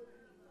 but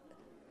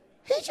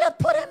he just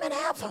put him in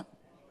heaven.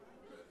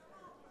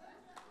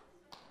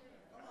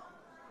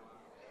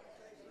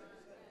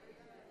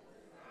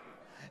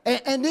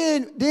 And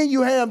then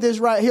you have this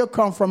right here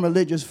come from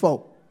religious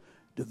folk.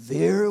 The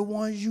very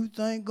ones you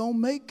think gonna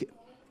make it.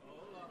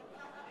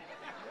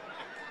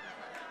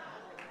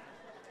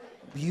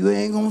 You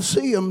ain't gonna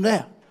see them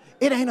there.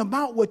 It ain't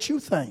about what you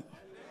think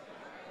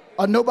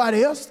or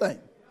nobody else think.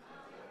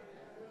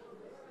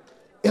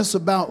 It's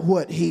about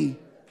what he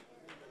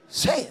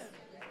said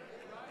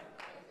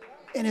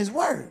in his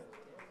word.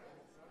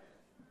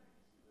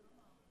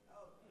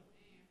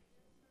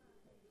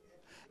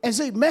 And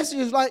see,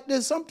 messages like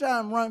this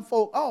sometimes run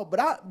folk off.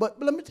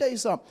 But let me tell you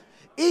something.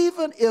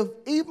 Even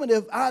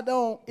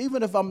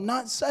if I'm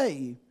not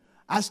saved,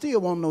 I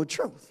still want to know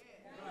truth.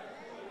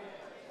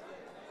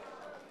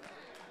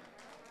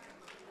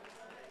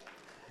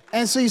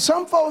 And see,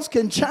 some folks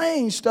can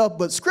change stuff,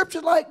 but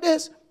scriptures like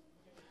this,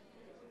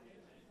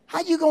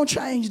 how you gonna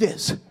change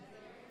this?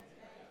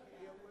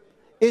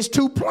 It's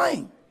too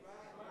plain.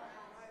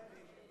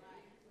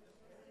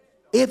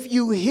 If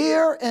you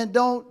hear and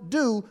don't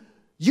do,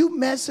 you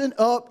messing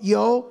up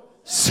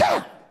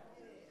yourself.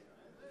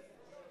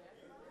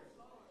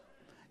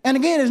 And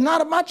again, it's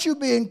not about you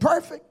being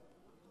perfect,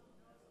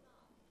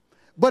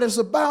 but it's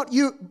about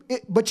you.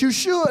 But you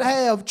should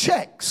have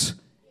checks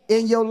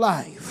in your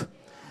life.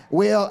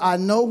 Well, I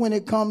know when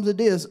it comes to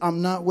this,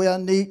 I'm not where I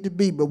need to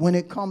be. But when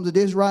it comes to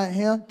this right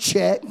here,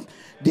 check,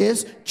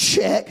 this,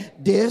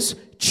 check, this,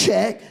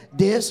 check,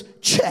 this,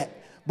 check.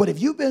 But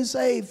if you've been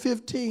saved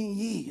 15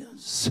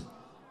 years,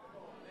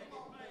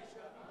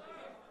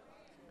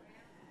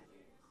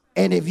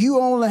 and if you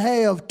only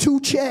have 2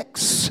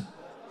 checks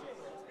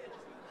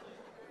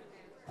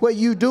where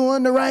you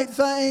doing the right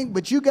thing,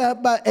 but you got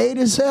about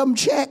 87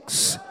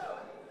 checks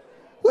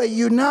where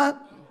you're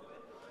not,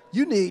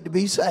 you need to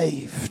be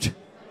saved.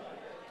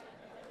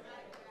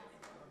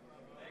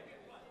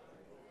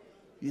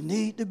 You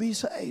need to be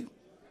saved.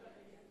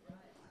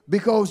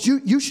 Because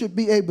you should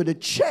be able to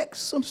check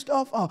some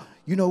stuff off.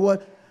 You know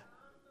what?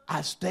 I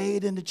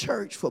stayed in the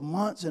church for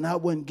months and I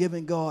wasn't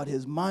giving God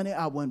his money.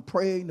 I wasn't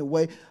praying the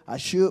way I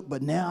should,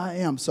 but now I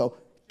am. So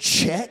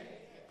check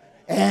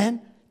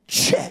and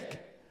check.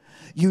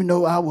 You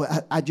know,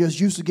 I just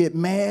used to get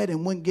mad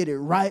and wouldn't get it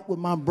right with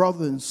my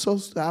brother and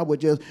sister. I would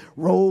just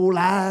roll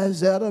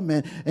eyes at them,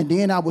 and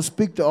then I would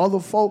speak to other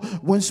folk,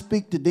 wouldn't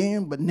speak to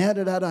them. But now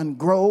that I done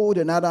growed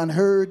and I done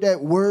heard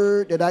that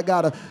word that I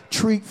got to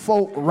treat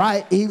folk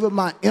right, even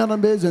my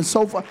enemies and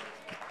so forth,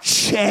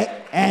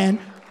 check and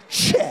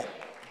check.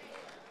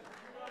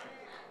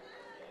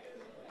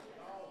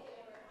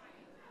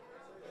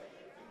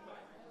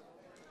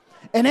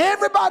 And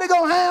everybody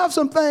gonna have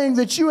some things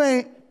that you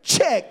ain't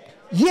checked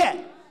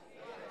yet.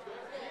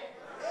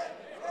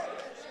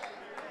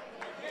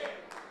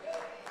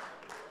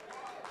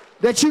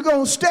 That you're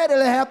going to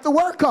steadily have to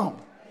work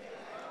on.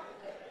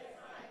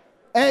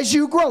 as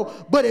you grow.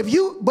 But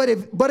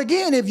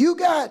again, if you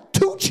got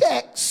 2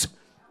 checks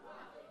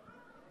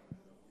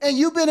and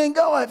you've been in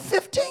God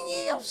 15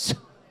 years,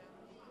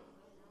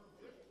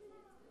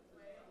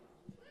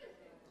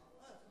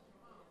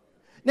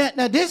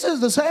 now this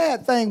is the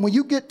sad thing when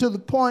you get to the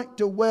point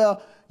to where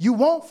you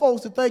want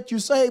folks to think you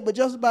saved, but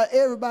just about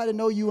everybody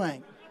know you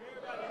ain't.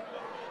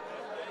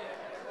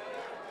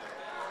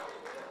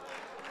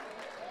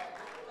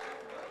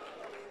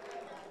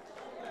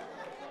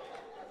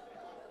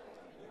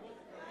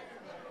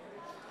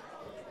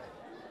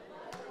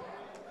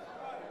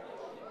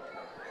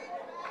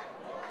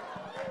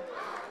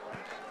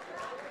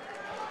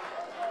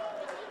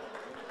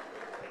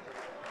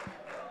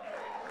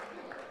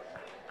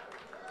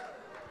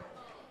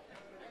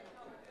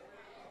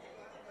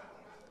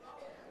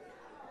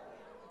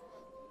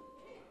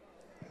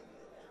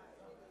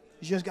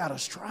 You just got to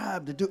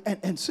strive to do.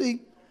 And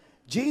see,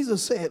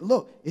 Jesus said,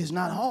 look, it's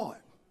not hard.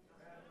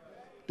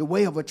 The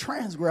way of a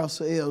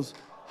transgressor is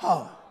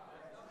hard.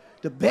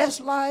 The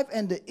best life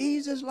and the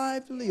easiest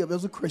life to live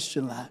is a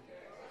Christian life.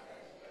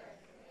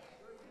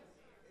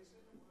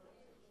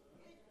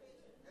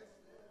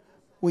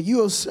 When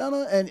you're a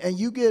sinner and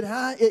you get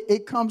high,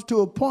 it comes to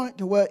a point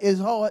to where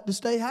it's hard to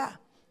stay high.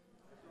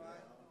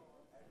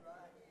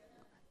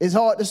 It's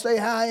hard to stay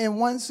high in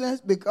one sense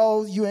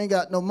because you ain't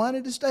got no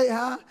money to stay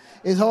high.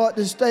 It's hard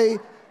to stay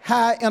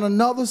high in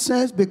another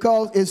sense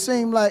because it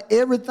seemed like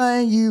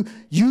everything you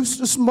used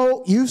to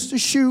smoke, used to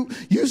shoot,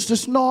 used to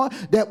snort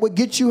that would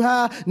get you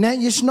high. Now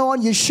you're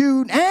snorting, you're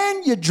shooting,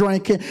 and you're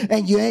drinking,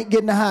 and you ain't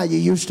getting the high you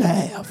used to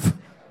have.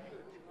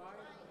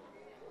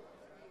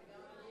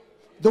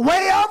 The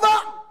way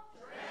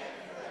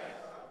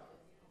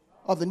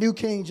of the New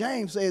King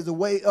James says the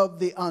way of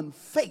the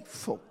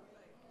unfaithful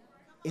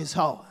is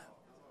hard.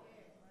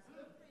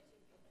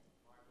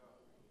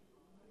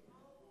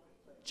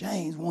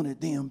 James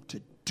wanted them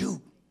to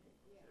do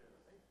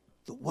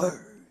the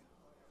word.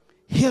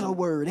 Hear the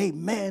word,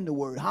 amen the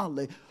word,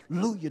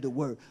 hallelujah the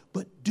word,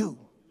 but do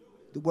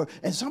the word.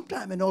 And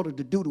sometimes in order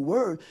to do the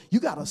word, you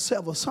got to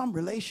sever some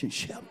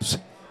relationships.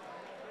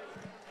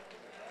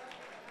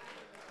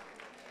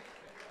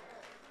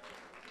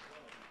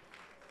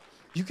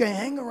 You can't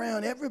hang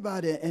around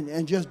everybody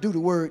and just do the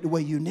word the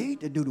way you need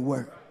to do the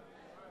word.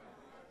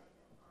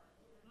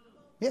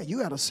 Yeah,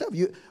 you got to sever.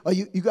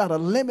 You got to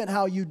limit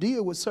how you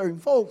deal with certain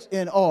folks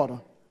in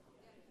order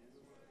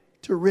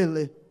to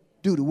really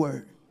do the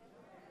word.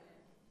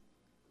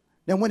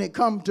 Now, when it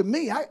comes to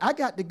me, I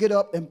got to get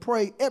up and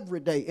pray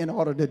every day in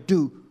order to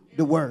do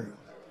the word.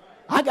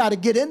 I got to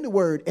get in the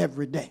word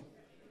every day.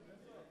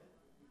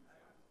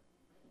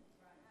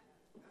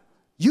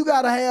 You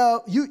got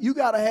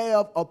to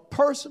have a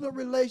personal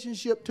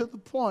relationship to the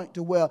point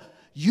to where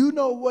you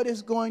know what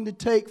it's going to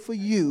take for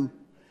you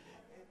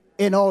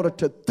in order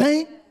to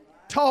think,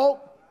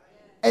 talk,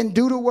 and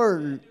do the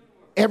word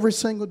every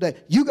single day.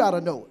 You got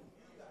to know it.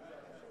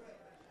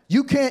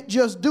 You can't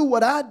just do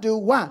what I do.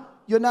 Why?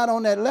 You're not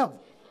on that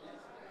level.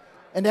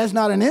 And that's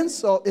not an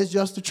insult. It's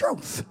just the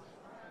truth.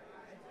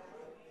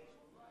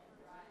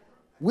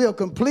 We're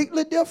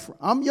completely different.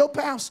 I'm your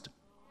pastor.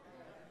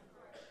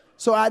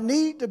 So I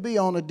need to be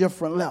on a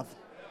different level.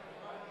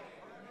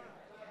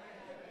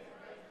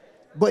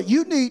 But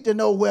you need to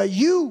know where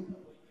you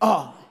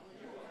are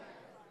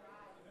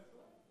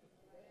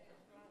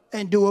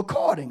and do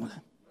accordingly.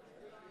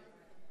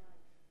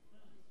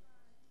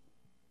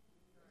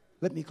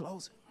 Let me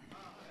close it.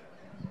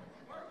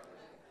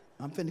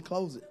 I'm finna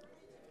close it.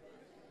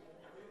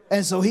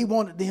 And so he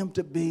wanted them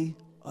to be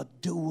a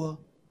doer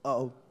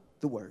of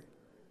the word.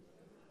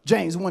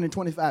 James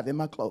 1:25, in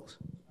my close.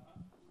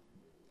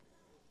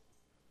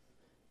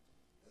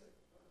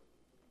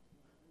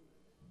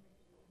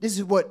 This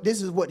is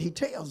what he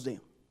tells them.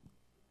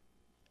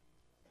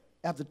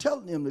 After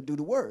telling them to do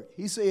the word,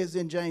 he says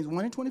in James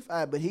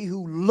 1:25, but he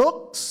who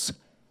looks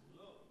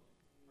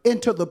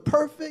into the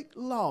perfect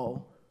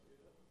law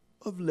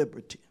of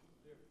liberty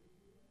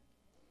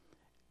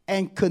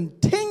and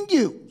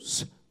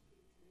continues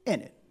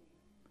in it.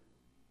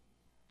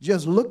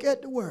 Just look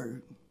at the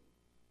word,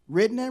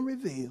 written and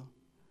revealed,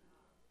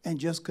 and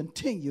just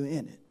continue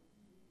in it.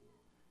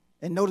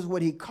 And notice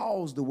what he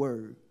calls the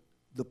word,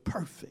 the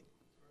perfect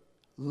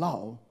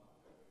law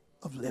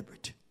of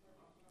liberty.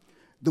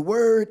 The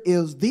word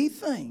is the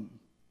thing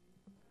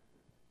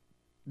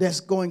that's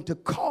going to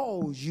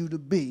cause you to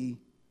be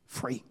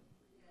free.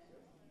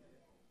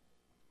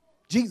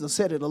 Jesus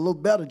said it a little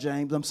better,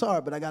 James. I'm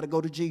sorry, but I got to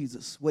go to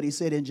Jesus. What he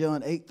said in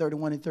John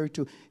 8:31 and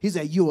 32. He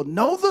said, you will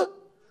know the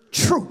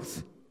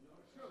truth,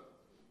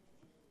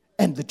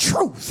 and the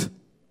truth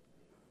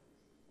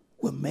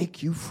will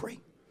make you free.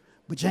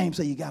 But James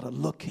said you got to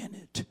look in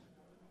it.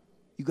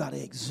 You got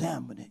to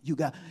examine it. You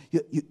got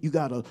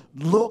to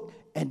look,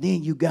 and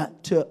then you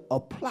got to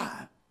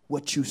apply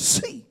what you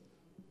see.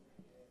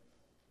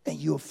 And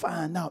you'll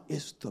find out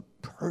it's the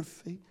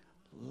perfect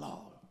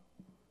law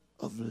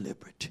of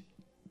liberty.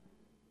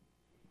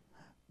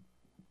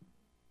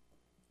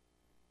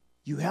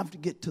 You have to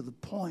get to the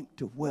point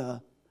to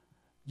where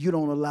you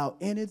don't allow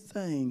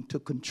anything to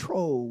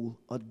control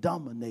or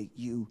dominate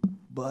you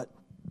but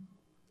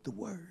the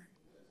word.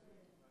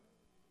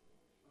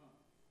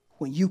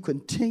 When you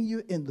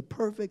continue in the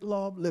perfect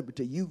law of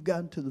liberty, you've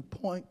gotten to the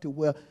point to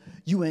where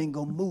you ain't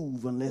going to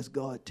move unless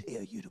God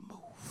tell you to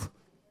move.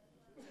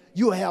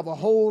 You'll have a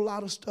whole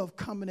lot of stuff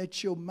coming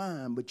at your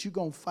mind, but you're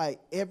going to fight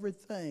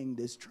everything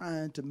that's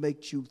trying to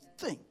make you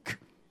think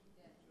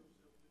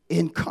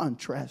in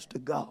contrast to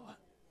God.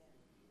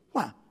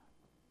 Why?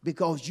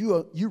 Because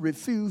you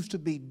refuse to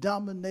be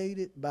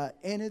dominated by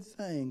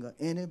anything or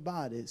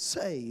anybody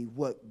save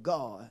what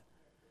God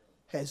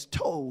has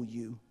told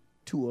you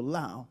to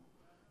allow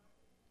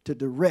to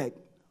direct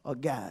or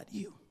guide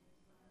you.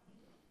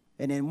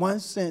 And in one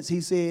sense, he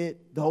said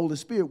the Holy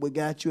Spirit will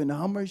guide you into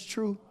how much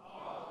truth?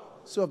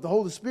 So if the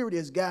Holy Spirit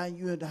is guiding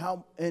you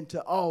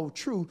into all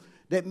truth,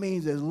 that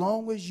means as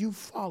long as you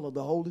follow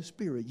the Holy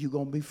Spirit, you're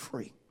going to be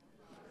free.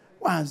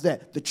 Why is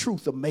that? The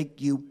truth will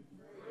make you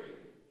free.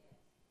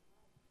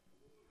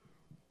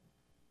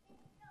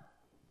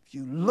 If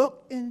you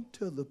look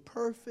into the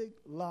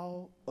perfect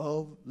law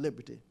of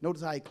liberty,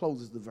 notice how he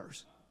closes the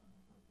verse.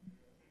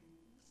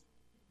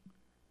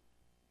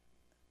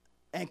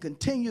 And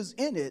continues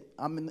in it.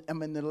 I'm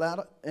in the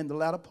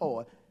latter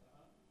part,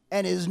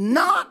 and is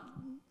not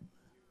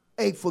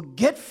a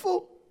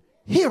forgetful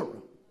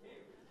hearer.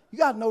 You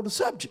got to know the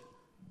subject.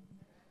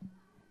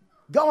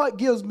 God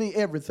gives me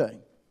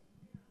everything.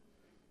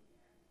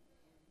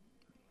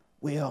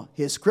 Well,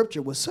 his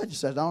scripture was such and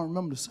such. I don't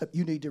remember the subject.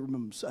 You need to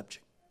remember the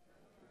subject.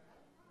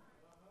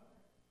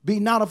 Be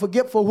not a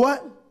forgetful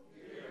what?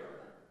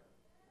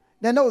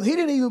 Now, notice he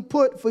didn't even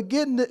put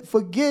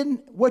forgetting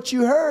what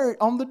you heard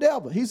on the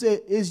devil. He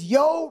said, it's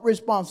your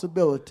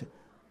responsibility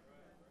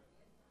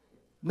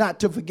not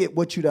to forget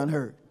what you done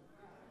heard.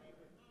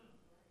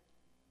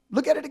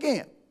 Look at it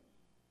again.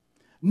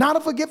 Not a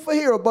forgetful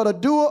hearer, but a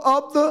doer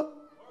of the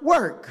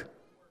work.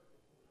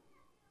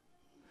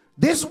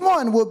 This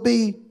one will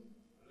be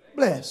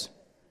blessed.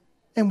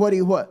 And what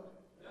he what?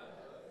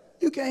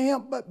 You can't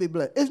help but be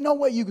blessed. There's no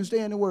way you can stay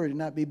in the word and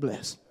not be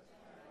blessed.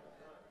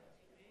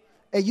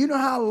 And you know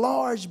how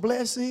large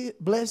blessed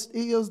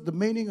is, the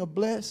meaning of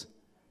blessed?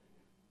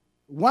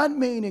 One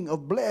meaning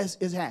of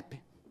blessed is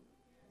happy.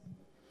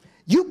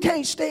 You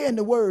can't stay in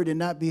the word and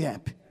not be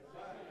happy.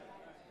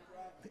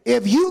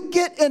 If you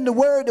get in the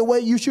word the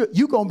way you should,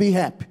 you're going to be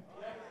happy.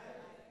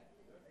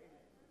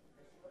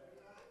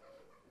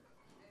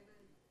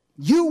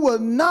 You will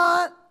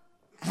not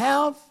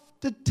have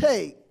to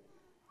take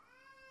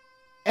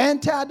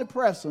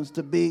antidepressants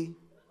to be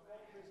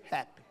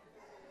happy.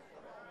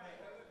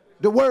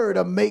 The word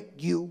will make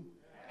you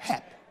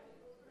happy.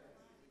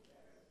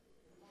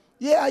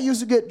 Yeah, I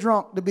used to get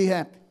drunk to be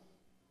happy.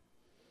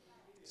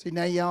 See,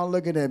 now y'all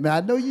looking at me.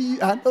 I know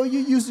you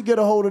used to get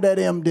a hold of that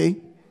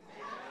MD.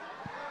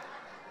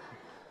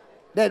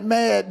 That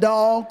Mad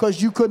Dog, because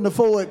you couldn't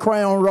afford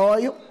Crown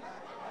Royal.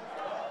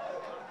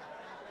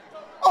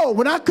 Oh,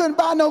 when I couldn't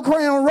buy no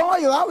Crown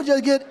Royal, I would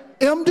just get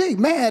MD,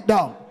 Mad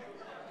Dog.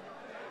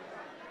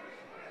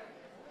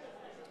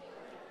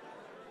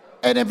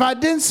 And if I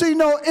didn't see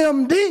no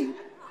MD,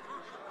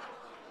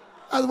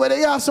 I was where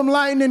they got some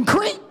Lightning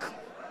Creek.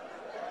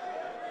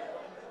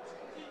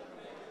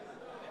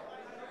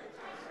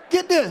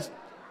 Get this.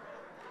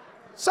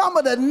 Some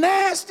of the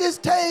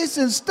nastiest taste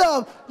and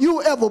stuff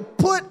you ever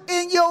put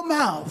in your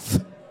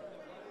mouth.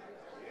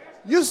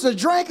 Used to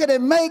drink it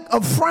and make a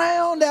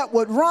frown that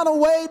would run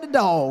away the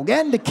dog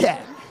and the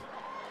cat.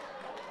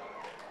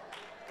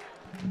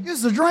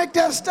 Used to drink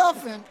that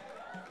stuff and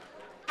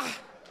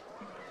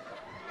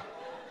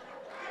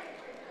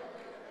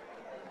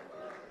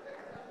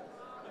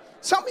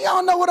some of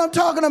y'all know what I'm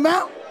talking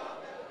about.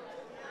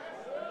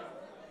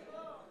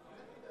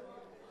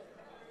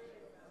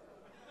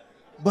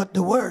 But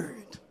the word.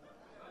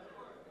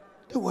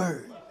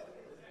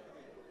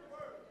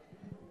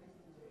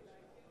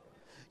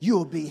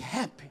 You'll be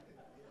happy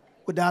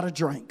without a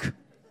drink.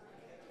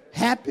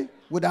 Happy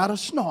without a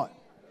snort.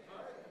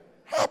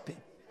 Happy.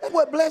 That's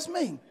what blessed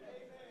means.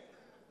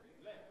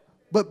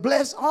 But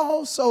blessed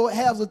also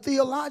has a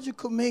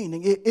theological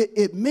meaning.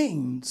 It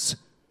means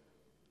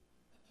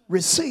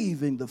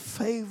receiving the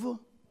favor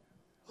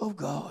of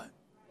God.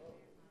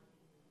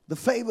 The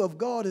favor of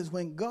God is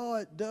when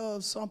God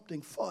does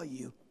something for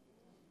you,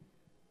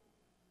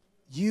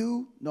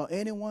 you nor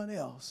anyone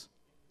else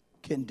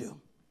can do.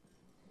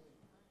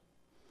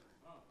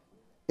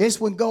 It's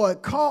when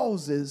God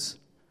causes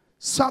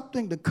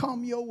something to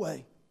come your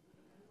way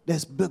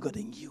that's bigger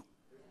than you.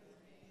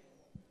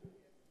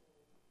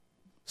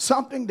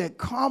 Something that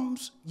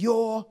comes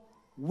your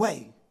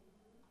way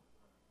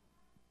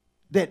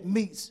that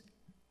meets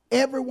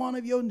every one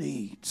of your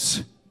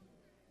needs,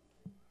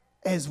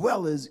 as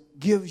well as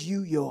gives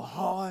you your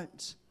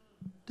heart's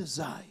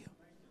desire.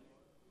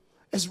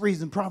 That's the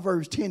reason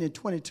Proverbs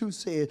 10:22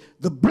 says,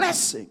 the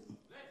blessing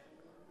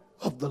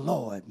of the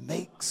Lord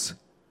makes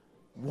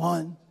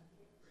one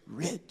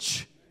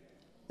rich.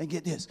 And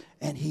get this,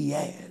 and he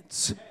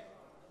adds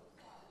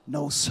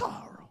no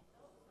sorrow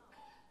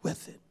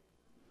with it.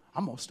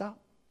 I'm going to stop.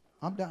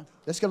 I'm done.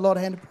 Let's give the Lord a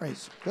hand of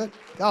praise. Good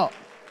God.